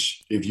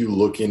 Which, if you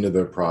look into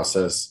their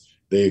process,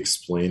 they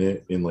explain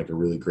it in like a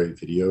really great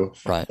video,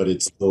 but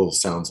it still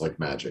sounds like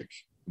magic.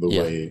 The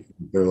way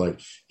they're like,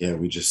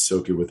 we just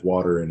soak it with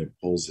water and it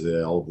pulls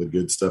all the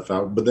good stuff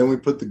out. But then we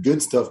put the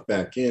good stuff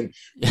back in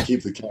and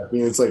keep the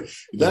caffeine. It's like,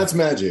 that's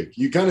magic.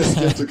 You kind of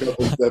skipped a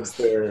couple steps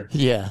there.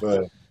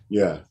 But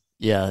Yeah.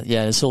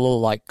 It's a little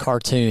like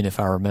cartoon, if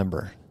I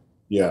remember.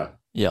 Yeah.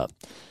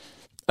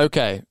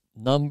 Okay.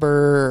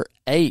 Number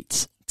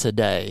 8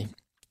 today,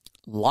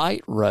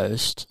 light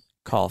roast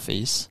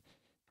coffees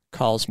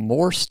cause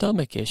more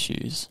stomach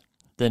issues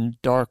than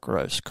dark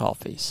roast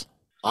coffees.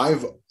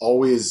 I've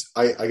always,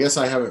 I guess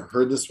I haven't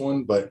heard this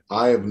one, but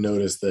I have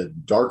noticed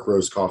that dark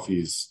roast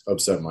coffees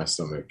upset my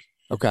stomach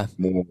Okay.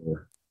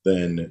 more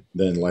than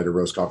lighter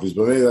roast coffees.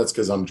 But maybe that's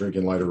because I'm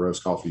drinking lighter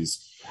roast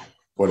coffees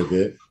quite a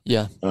bit.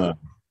 Yeah.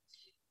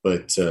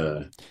 But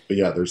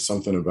yeah, there's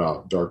something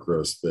about dark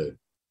roast that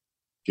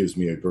gives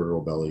me a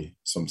gurgle belly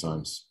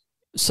sometimes.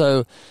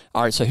 So,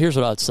 all right, so here's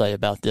what I'd say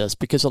about this,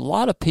 because a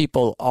lot of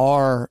people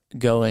are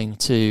going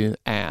to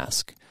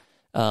ask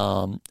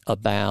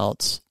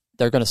about,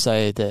 they're going to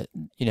say that,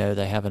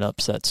 they have an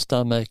upset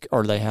stomach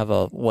or they have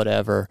a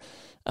whatever,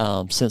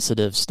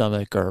 sensitive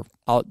stomach, or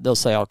they'll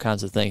say all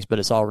kinds of things, but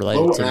it's all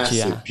related Low to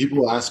acid. GI.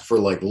 People ask for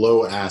like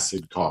low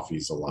acid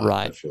coffees a lot.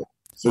 Right. I feel.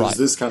 So does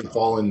this kind of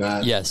fall in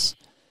that? Yes.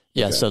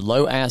 Yeah, okay. So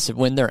low acid,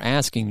 when they're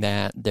asking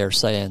that, they're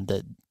saying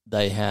that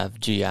they have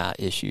GI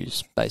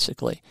issues,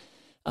 basically.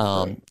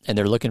 Right. And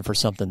they're looking for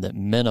something that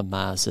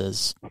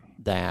minimizes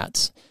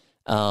that.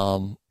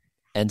 And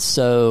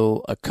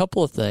so a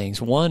couple of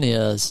things. One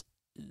is,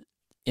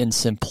 in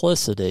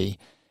simplicity,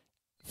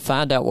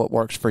 find out what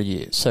works for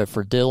you. So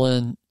for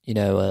Dylan,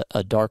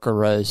 a darker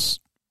roast,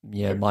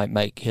 might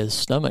make his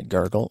stomach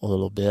gurgle a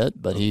little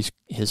bit, but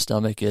his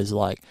stomach is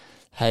like,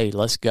 hey,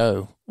 let's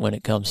go when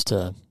it comes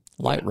to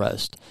light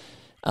roast.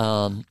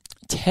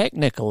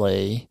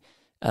 Technically,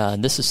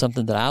 and this is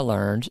something that I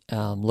learned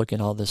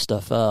looking all this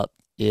stuff up,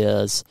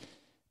 is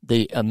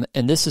and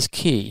this is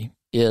key,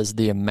 is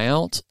the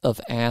amount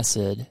of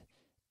acid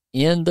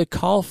in the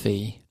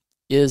coffee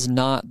is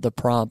not the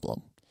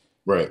problem.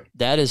 Right.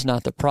 That is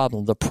not the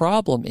problem. The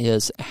problem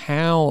is,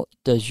 how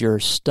does your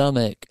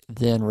stomach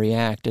then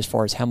react as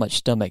far as how much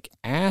stomach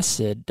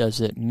acid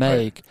does it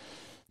make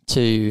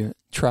to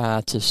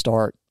try to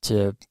start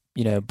to,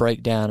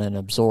 break down and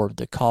absorb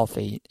the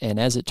coffee. And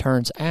as it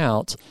turns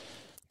out,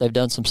 they've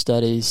done some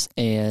studies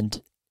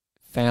and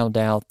found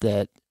out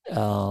that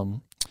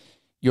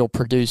you'll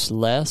produce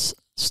less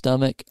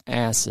stomach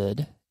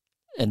acid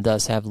and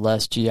thus have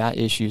less GI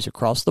issues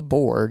across the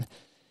board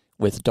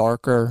with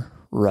darker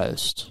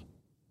roast.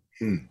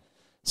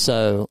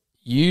 So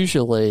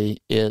usually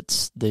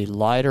it's the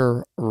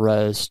lighter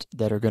roast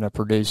that are going to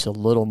produce a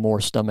little more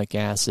stomach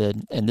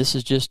acid, and this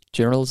is just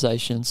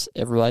generalizations.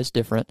 Everybody's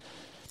different.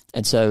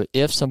 And so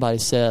if somebody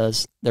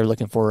says they're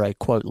looking for a,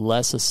 quote,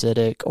 less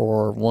acidic,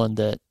 or one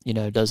that,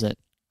 doesn't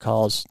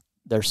cause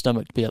their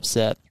stomach to be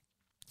upset,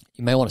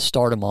 you may want to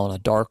start them on a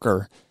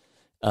darker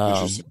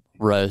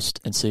roast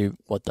and see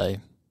what they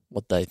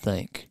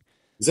think.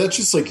 Is that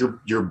just like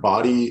your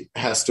body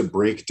has to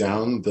break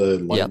down the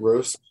light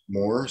roast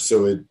more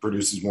so it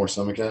produces more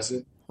stomach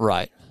acid?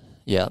 Right.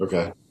 Yeah.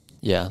 Okay.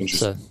 Yeah.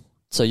 So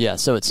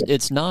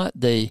it's not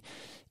the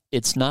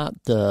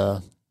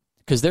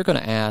because they're going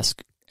to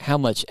ask how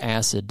much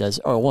acid does,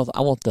 I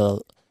want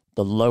the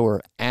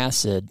lower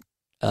acid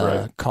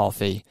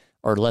coffee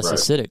or less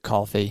acidic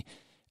coffee.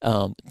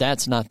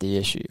 That's not the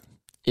issue.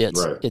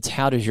 It's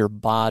how does your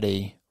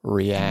body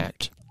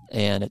react?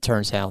 And it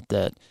turns out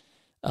that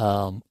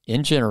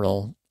in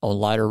general, on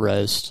lighter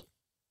roast,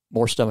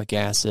 more stomach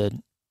acid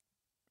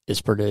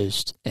is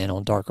produced, and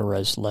on darker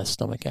roast, less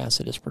stomach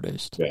acid is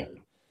produced. Yeah.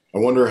 I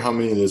wonder how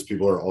many of those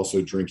people are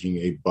also drinking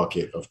a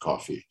bucket of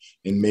coffee,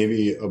 and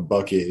maybe a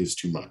bucket is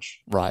too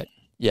much. Right.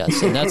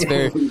 Yes, and that's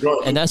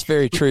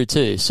very true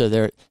too. So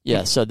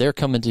they're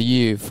coming to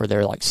you for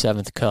their like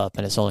 7th cup,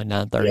 and it's only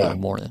 9:30 in the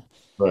morning.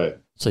 Right.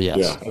 So yes.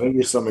 Yeah, I think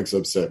your stomach's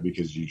upset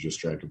because you just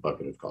drank a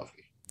bucket of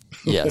coffee.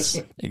 Yes,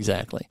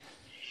 exactly.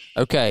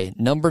 Okay,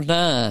 number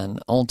 9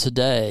 on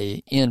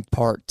today in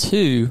part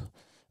 2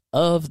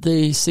 of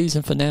the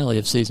season finale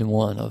of season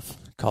 1 of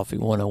Coffee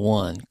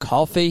 101.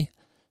 Coffee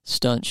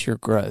stunts your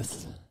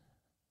growth.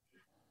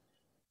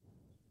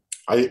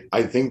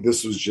 I think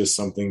this was just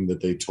something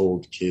that they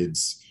told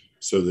kids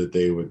so that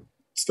they would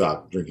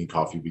stop drinking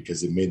coffee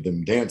because it made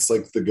them dance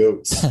like the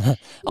goats.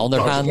 On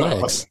their hind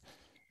legs.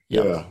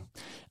 Yep.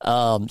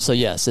 Yeah. So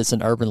yes, it's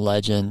an urban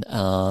legend.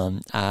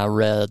 I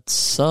read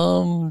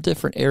some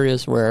different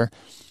areas where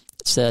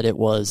it said it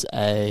was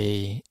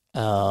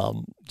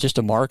just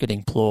a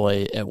marketing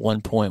ploy at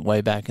one point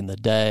way back in the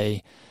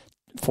day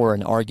for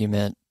an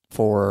argument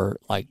for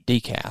like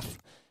decaf.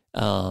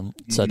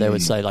 So they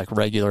would say like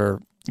regular,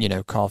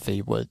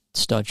 coffee would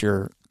stunt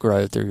your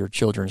growth or your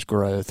children's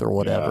growth or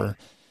whatever.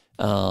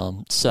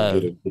 So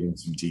getting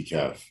some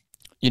decaf.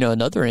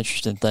 Another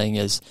interesting thing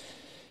is,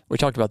 we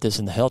talked about this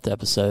in the health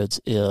episodes,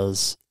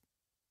 is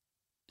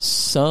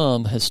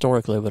some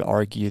historically would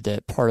argue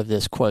that part of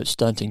this, quote,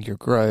 stunting your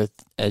growth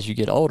as you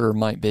get older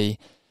might be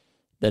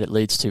that it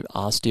leads to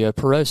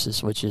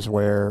osteoporosis, which is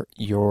where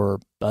your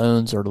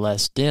bones are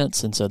less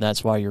dense. And so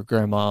that's why your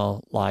grandma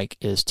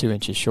is 2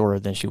 inches shorter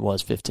than she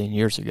was 15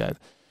 years ago.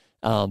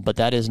 But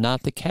that is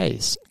not the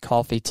case.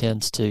 Coffee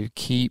tends to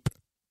keep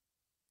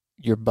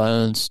your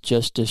bones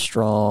just as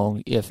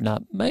strong, if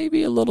not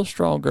maybe a little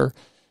stronger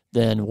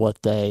than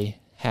what they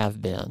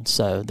have been.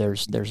 So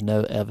there's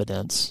no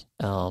evidence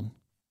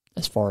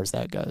as far as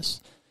that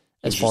goes.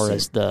 As far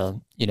as the,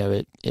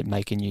 it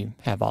making you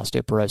have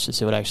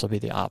osteoporosis, it would actually be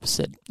the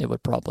opposite. It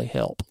would probably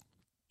help.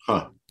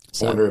 Huh.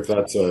 So, I wonder if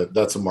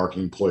that's a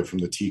marketing ploy from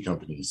the tea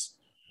companies.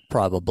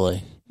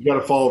 Probably. You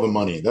got to follow the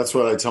money. That's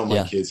what I tell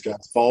my kids,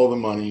 guys. Follow the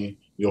money.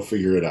 You'll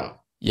figure it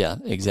out. Yeah,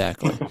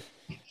 exactly.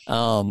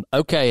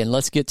 Okay, and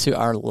let's get to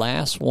our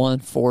last one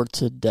for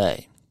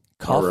today.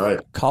 All right.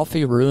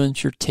 Coffee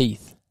ruins your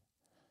teeth.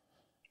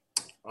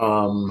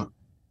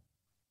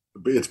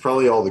 It's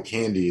probably all the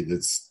candy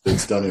that's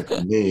done it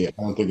for me. I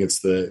don't think it's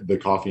the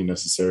coffee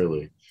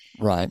necessarily.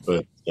 Right.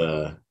 But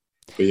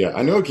yeah,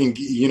 I know it can,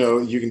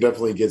 you can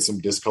definitely get some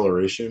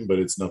discoloration, but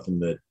it's nothing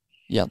that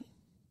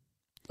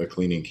a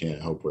cleaning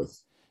can't help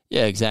with.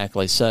 Yeah,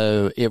 exactly.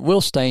 So it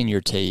will stain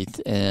your teeth,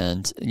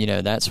 and,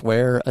 that's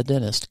where a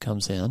dentist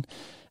comes in.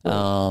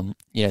 Right.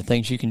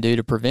 Things you can do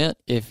to prevent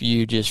if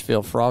you just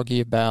feel froggy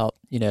about,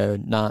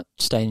 not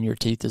staining your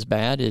teeth as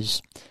bad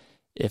is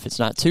if it's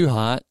not too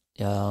hot,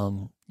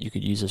 you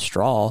could use a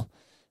straw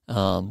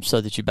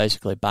so that you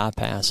basically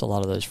bypass a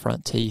lot of those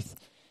front teeth.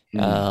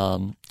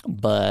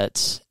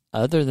 But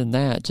other than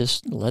that,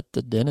 just let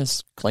the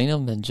dentist clean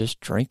them and just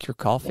drink your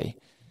coffee.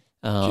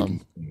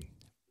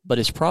 But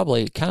it's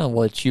probably kind of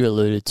what you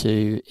alluded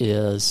to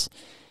is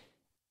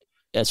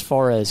as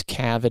far as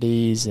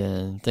cavities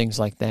and things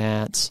like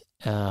that,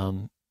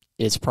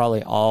 it's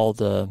probably all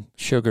the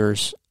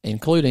sugars,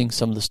 including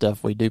some of the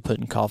stuff we do put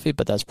in coffee,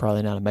 but that's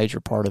probably not a major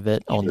part of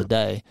it on the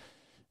day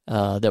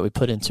that we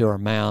put into our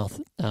mouth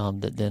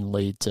that then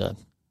lead to,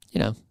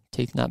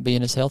 teeth not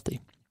being as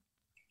healthy.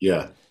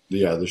 Yeah,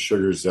 the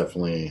sugars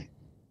definitely,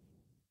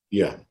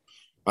 I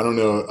don't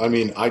know. I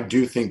mean, I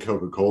do think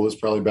Coca-Cola is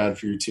probably bad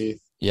for your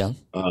teeth. Yeah.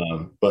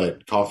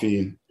 But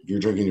coffee, if you're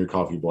drinking your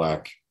coffee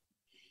black,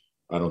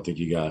 I don't think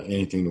you got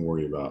anything to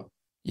worry about.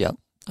 Yep,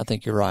 I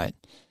think you're right.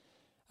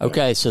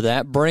 Okay, so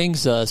that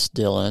brings us,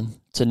 Dylan,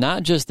 to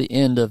not just the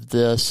end of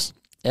this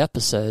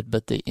episode,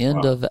 but the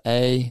end of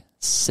a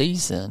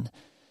season.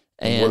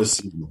 And what a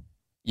season.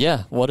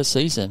 Yeah, what a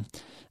season.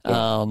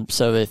 Yeah.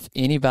 So if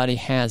anybody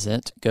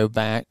hasn't, go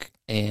back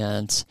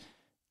and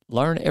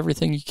learn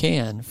everything you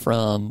can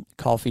from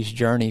coffee's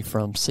journey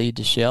from seed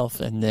to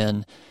shelf, and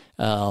then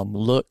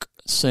look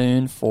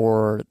soon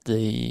for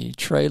the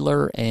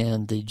trailer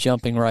and the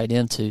jumping right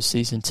into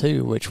season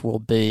 2, which will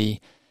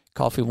be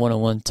Coffee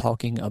 101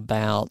 talking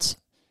about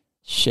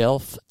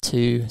shelf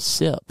to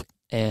sip.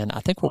 And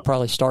I think we'll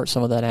probably start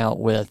some of that out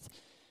with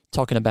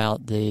talking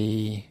about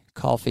the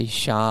coffee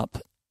shop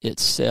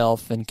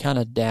itself and kind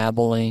of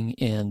dabbling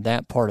in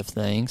that part of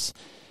things.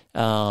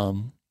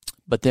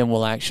 But then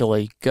we'll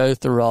actually go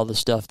through all the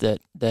stuff that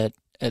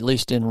at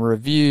least in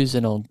reviews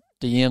and on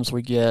DMs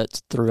we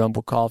get through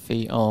Humble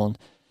Coffee on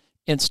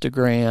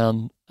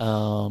Instagram,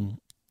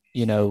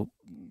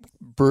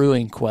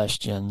 brewing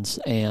questions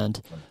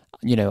and,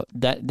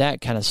 that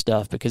kind of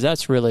stuff, because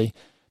that's where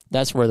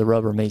the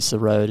rubber meets the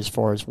road as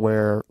far as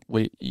where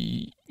we,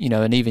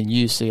 and even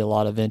you see a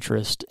lot of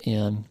interest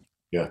in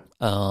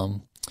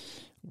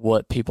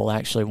what people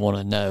actually want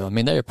to know. I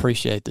mean, they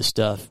appreciate the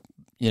stuff,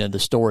 the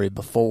story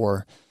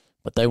before,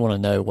 but they want to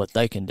know what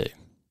they can do.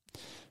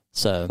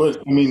 So,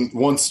 but I mean,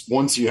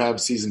 once you have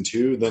season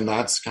 2, then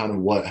that's kind of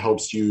what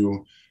helps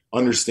you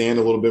understand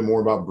a little bit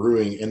more about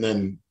brewing. And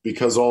then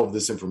because all of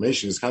this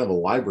information is kind of a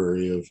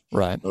library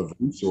of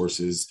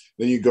resources,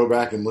 then you go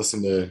back and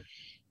listen to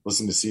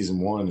season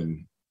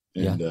 1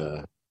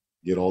 and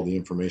get all the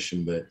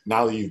information that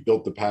now that you've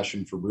built the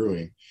passion for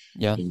brewing,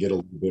 you can get a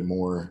little bit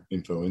more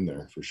info in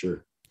there for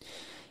sure.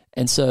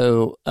 And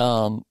so,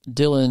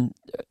 Dylan,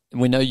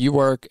 we know you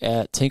work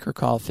at Tinker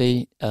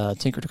Coffee,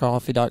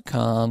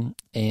 tinkercoffee.com,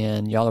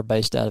 and y'all are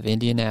based out of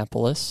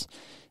Indianapolis.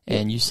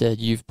 And you said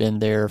you've been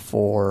there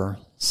for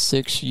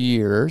 6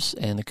 years,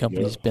 and the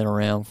company's been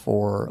around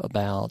for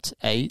about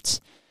 8.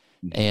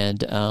 And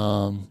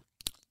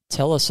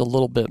tell us a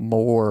little bit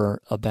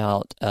more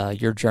about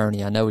your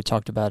journey. I know we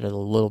talked about it a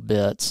little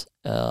bit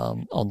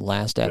on the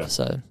last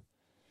episode.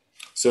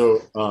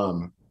 So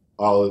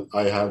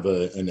I have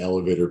an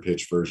elevator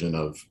pitch version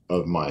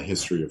of my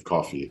history of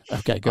coffee.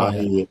 Okay, go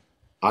ahead.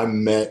 I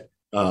met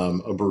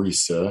a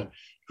barista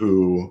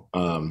who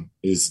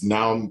is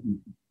now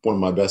one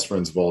of my best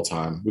friends of all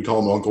time. We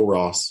call him Uncle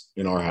Ross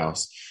in our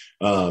house.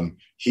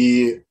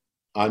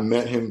 I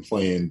met him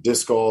playing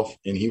disc golf,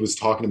 and he was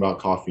talking about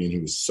coffee, and he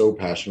was so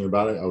passionate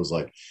about it. I was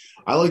like,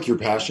 I like your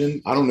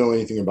passion. I don't know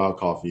anything about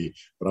coffee,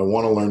 but I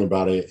want to learn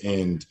about it.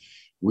 And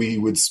we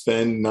would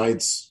spend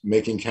nights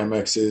making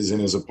Chemexes in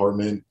his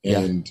apartment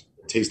and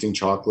tasting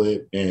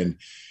chocolate. And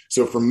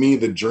so for me,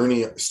 the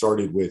journey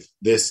started with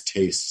this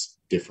tastes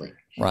different.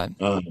 Right.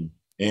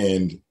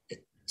 And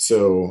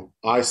so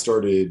I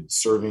started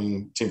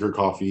serving Tinker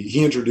Coffee.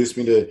 He introduced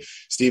me to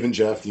Steve and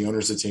Jeff, the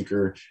owners of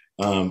Tinker.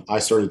 I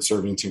started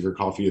serving Tinker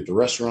Coffee at the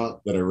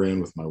restaurant that I ran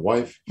with my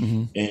wife.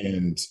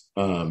 And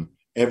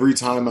every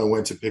time I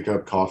went to pick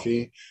up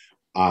coffee,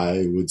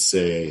 I would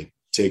say,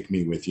 take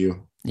me with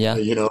you. Yeah.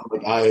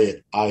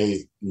 Like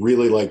I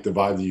really like the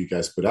vibe that you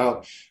guys put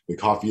out. The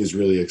coffee is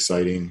really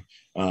exciting.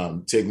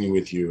 Take me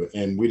with you.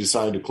 And we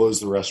decided to close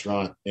the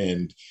restaurant,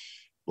 and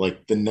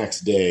like the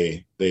next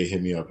day they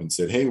hit me up and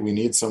said, hey, we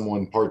need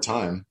someone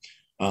part-time.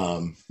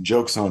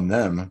 Joke's on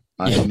them.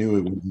 I knew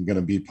it wasn't going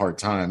to be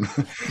part-time.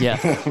 Yeah.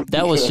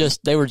 That was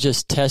they were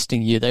just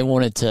testing you. They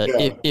wanted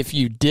to, if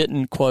you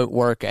didn't quote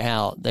work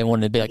out, they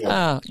wanted to be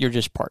like, you're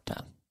just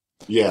part-time.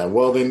 Yeah.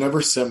 Well, they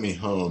never sent me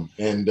home,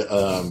 and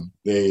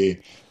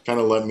they kind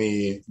of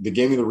they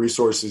gave me the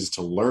resources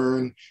to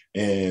learn,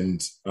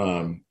 and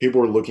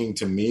people were looking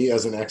to me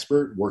as an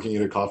expert working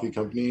at a coffee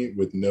company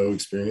with no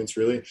experience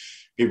really.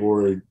 People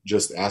were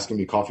just asking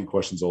me coffee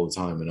questions all the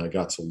time, and I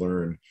got to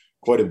learn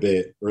quite a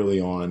bit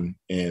early on.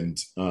 And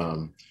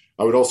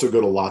I would also go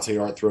to latte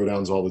art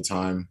throwdowns all the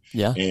time.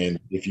 Yeah. And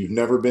if you've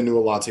never been to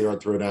a latte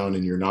art throwdown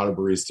and you're not a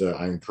barista,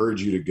 I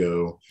encourage you to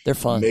go. They're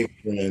fun. Make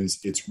friends.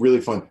 It's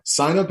really fun.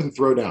 Sign up and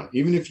throw down.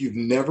 Even if you've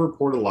never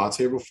poured a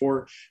latte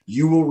before,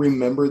 you will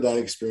remember that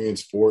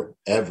experience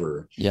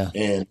forever. Yeah.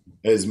 And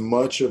as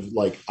much of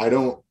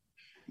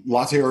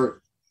latte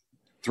art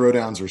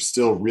throwdowns are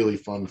still really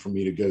fun for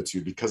me to go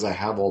to because I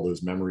have all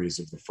those memories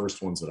of the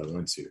first ones that I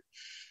went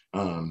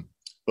to.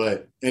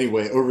 But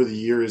anyway, over the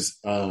years,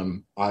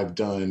 I've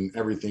done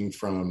everything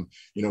from,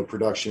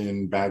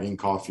 production, bagging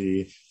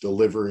coffee,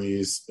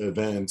 deliveries,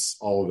 events,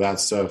 all of that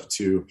stuff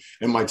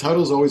and my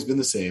title's always been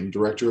the same,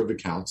 director of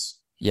accounts.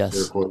 Yes.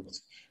 Air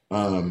quotes.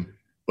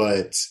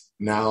 But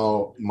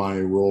now my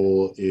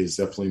role is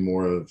definitely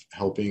more of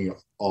helping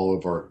all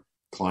of our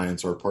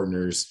clients, our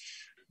partners,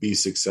 be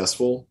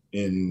successful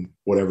in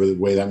whatever the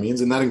way that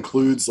means. And that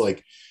includes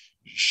like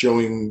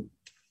showing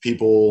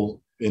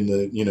people in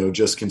the,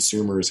 just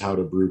consumers how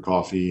to brew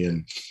coffee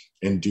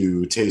and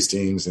do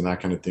tastings and that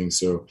kind of thing.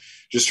 So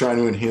just trying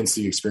to enhance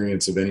the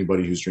experience of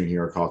anybody who's drinking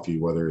our coffee,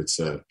 whether it's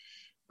a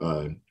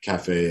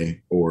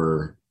cafe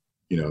or,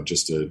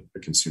 just a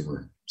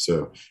consumer.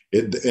 So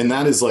and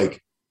that is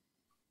like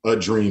a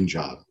dream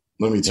job.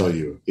 Let me tell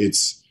you,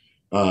 it's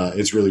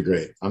really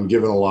great. I'm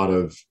given a lot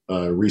of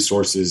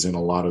resources and a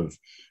lot of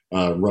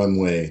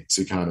runway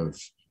to kind of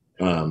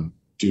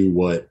do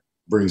what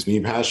brings me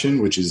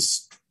passion, which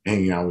is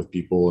hanging out with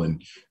people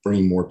and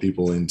bringing more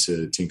people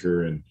into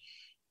Tinker and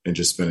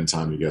just spending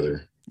time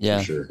together. Yeah.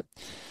 For sure.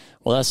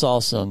 Well, that's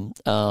awesome.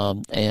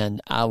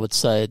 And I would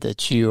say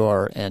that you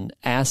are an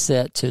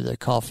asset to the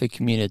coffee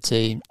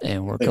community,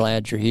 and we're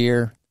glad you're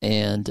here.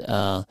 And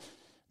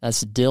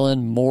that's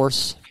Dylan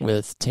Morse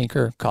with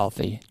Tinker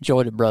Coffee.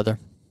 Enjoyed it, brother.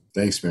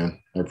 Thanks, man.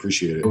 I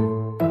appreciate it.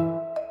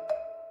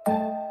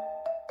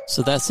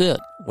 So that's it.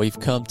 We've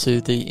come to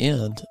the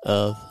end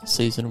of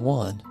season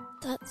 1.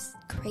 That's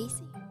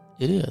crazy.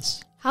 It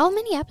is. How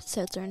many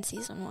episodes are in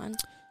season 1?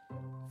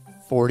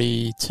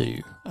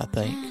 42, I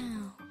think.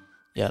 Wow.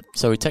 Yeah.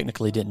 So we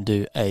technically didn't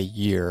do a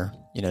year,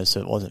 so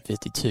it wasn't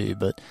 52,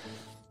 but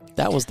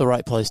that was the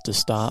right place to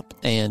stop.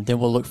 And then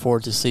we'll look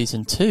forward to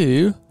season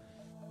 2,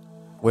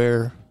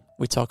 where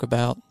we talk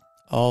about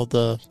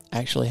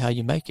actually how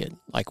you make it.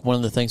 Like one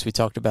of the things we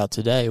talked about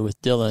today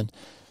with Dylan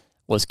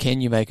was,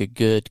 can you make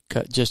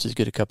just as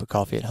good a cup of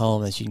coffee at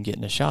home as you can get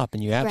in a shop?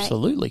 And you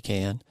absolutely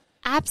can.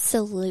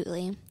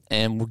 Absolutely.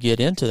 And we'll get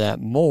into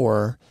that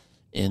more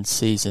in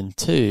season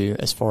 2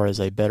 as far as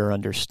a better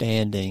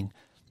understanding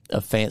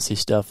of fancy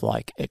stuff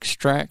like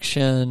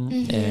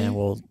extraction, and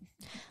we'll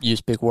use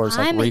big words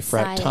like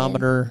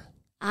refractometer. Excited.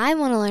 I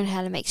want to learn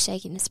how to make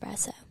shaken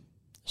espresso.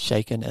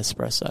 Shaken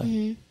espresso.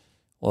 Mm-hmm.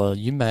 Well,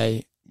 you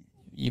may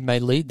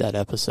lead that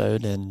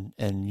episode,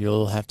 and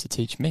you'll have to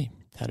teach me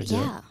how to do it.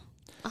 Yeah,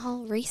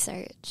 I'll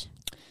research.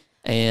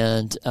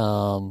 And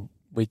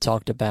we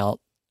talked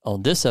about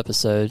on this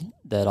episode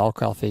that all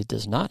coffee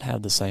does not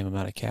have the same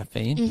amount of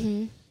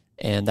caffeine,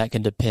 and that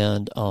can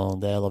depend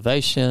on the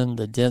elevation,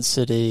 the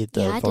density,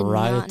 the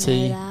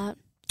variety,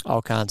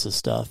 all kinds of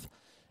stuff.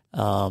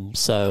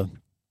 So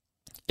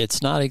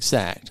it's not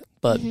exact,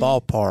 but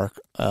ballpark,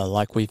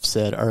 like we've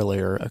said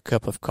earlier, a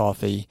cup of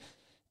coffee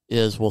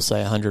is, we'll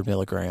say, 100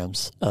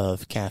 milligrams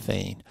of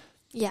caffeine.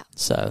 Yeah.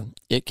 So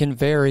it can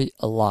vary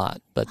a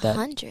lot, but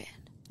 100.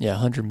 Yeah,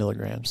 100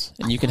 milligrams,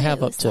 and you can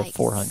have up to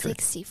 400.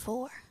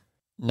 64.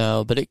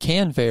 No, but it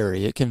can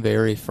vary. It can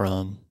vary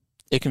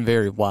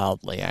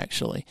wildly,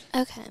 actually.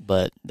 Okay.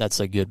 But that's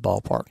a good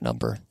ballpark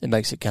number. It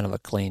makes it kind of a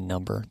clean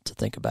number to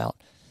think about.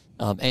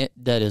 And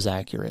that is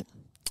accurate.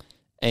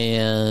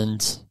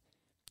 And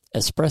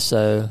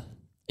espresso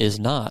is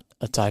not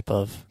a type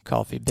of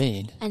coffee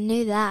bean. I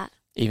knew that.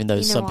 Even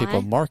though some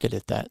people market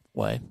it that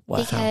way. Wow.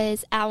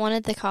 Because at one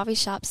of the coffee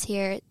shops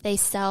here, they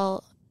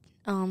sell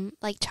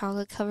like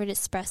chocolate-covered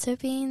espresso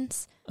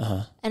beans.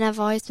 Uh-huh. And I've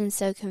always been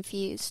so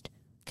confused.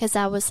 Because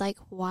I was like,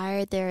 why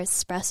are there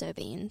espresso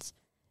beans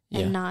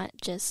and not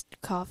just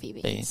coffee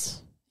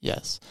beans?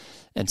 Yes.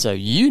 And so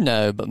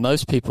but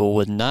most people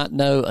would not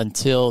know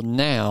until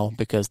now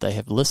because they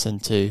have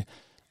listened to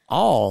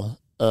all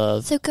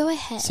of So go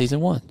ahead.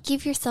 Season 1.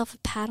 Give yourself a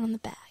pat on the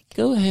back.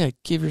 Go ahead.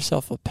 Give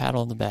yourself a pat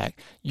on the back.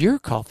 Your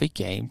coffee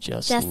game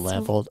just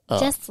leveled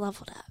up. Just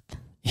leveled up.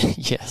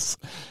 Yes,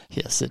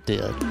 it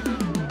did.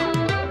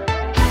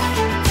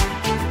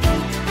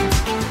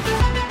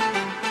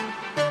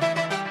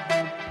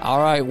 All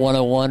right,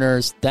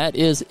 101ers, that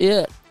is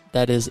it.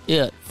 That is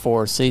it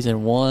for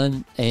season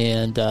 1,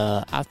 and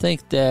I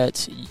think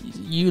that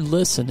you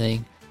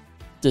listening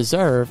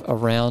deserve a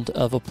round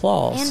of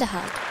applause. And a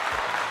hug.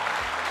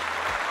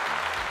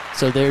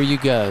 So there you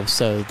go.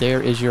 So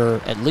there is your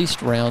at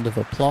least round of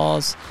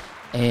applause,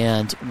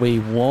 and we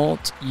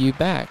want you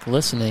back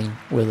listening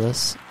with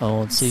us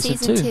on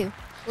season 2.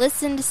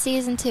 Listen to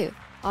season 2.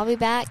 I'll be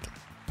back.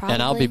 Probably,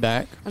 and I'll be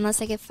back.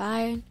 Unless I get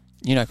fired.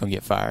 You're not going to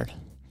get fired.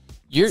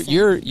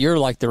 You're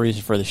like the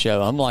reason for the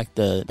show. I'm like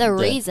the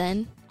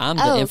reason. I'm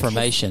the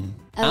information.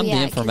 I'm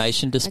the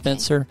information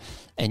dispenser,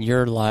 and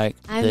you're like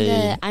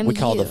we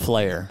call the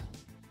flair.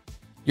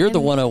 You're the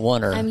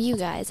 101er. I'm you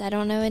guys. I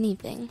don't know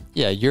anything.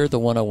 Yeah, you're the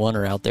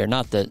 101er out there.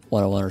 Not that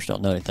 101ers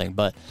don't know anything,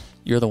 but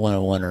you're the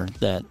 101er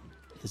that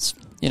is,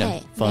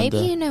 fun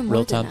to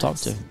real-time talk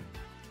to.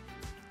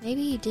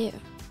 Maybe you do.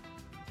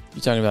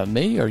 You talking about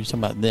me, or are you talking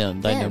about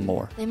them? They know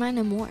more. They might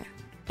know more.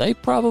 They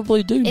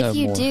probably do know more. If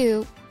you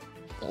do,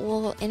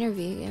 we'll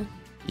interview you.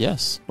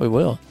 Yes, we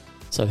will.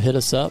 So hit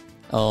us up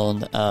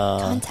on...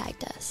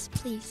 contact us,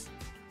 please.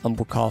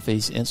 Humble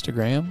Coffee's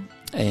Instagram.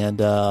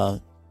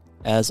 And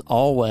as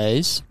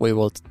always, we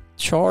will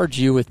charge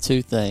you with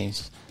 2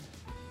 things.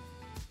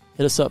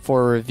 Hit us up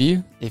for a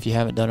review. If you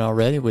haven't done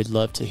already, we'd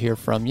love to hear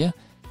from you.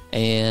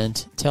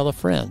 And tell a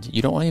friend.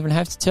 You don't even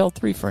have to tell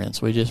 3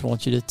 friends. We just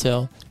want you to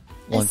tell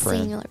one friend.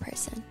 A singular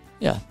person.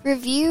 Yeah.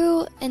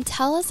 Review and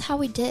tell us how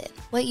we did.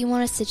 What you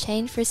want us to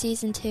change for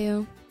season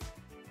 2.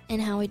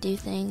 And how we do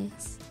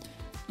things.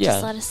 Yeah.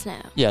 Just let us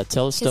know. Yeah,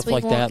 tell us stuff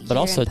like that. But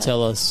also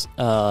tell us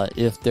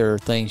if there are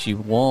things you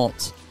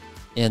want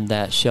in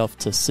that Shelf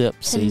to Sip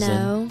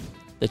season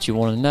that you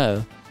want to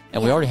know.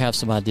 And we already have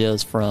some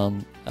ideas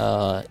from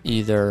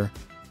either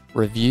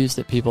reviews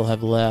that people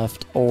have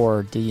left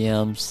or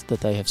DMs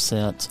that they have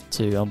sent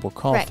to Humble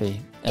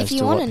Coffee. Right. If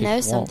you want to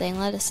know something,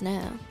 let us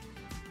know.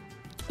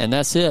 And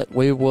that's it.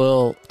 We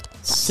will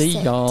see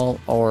y'all,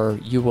 or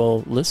you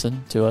will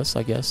listen to us,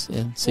 I guess,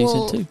 in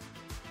season 2.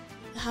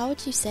 How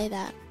would you say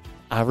that?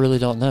 I really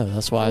don't know.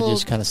 That's why I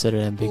just kind of said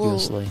it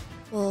ambiguously.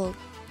 We'll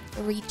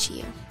reach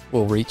you.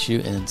 We'll reach you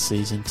in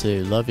season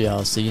 2. Love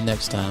y'all. See you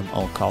next time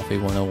on Coffee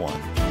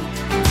 101.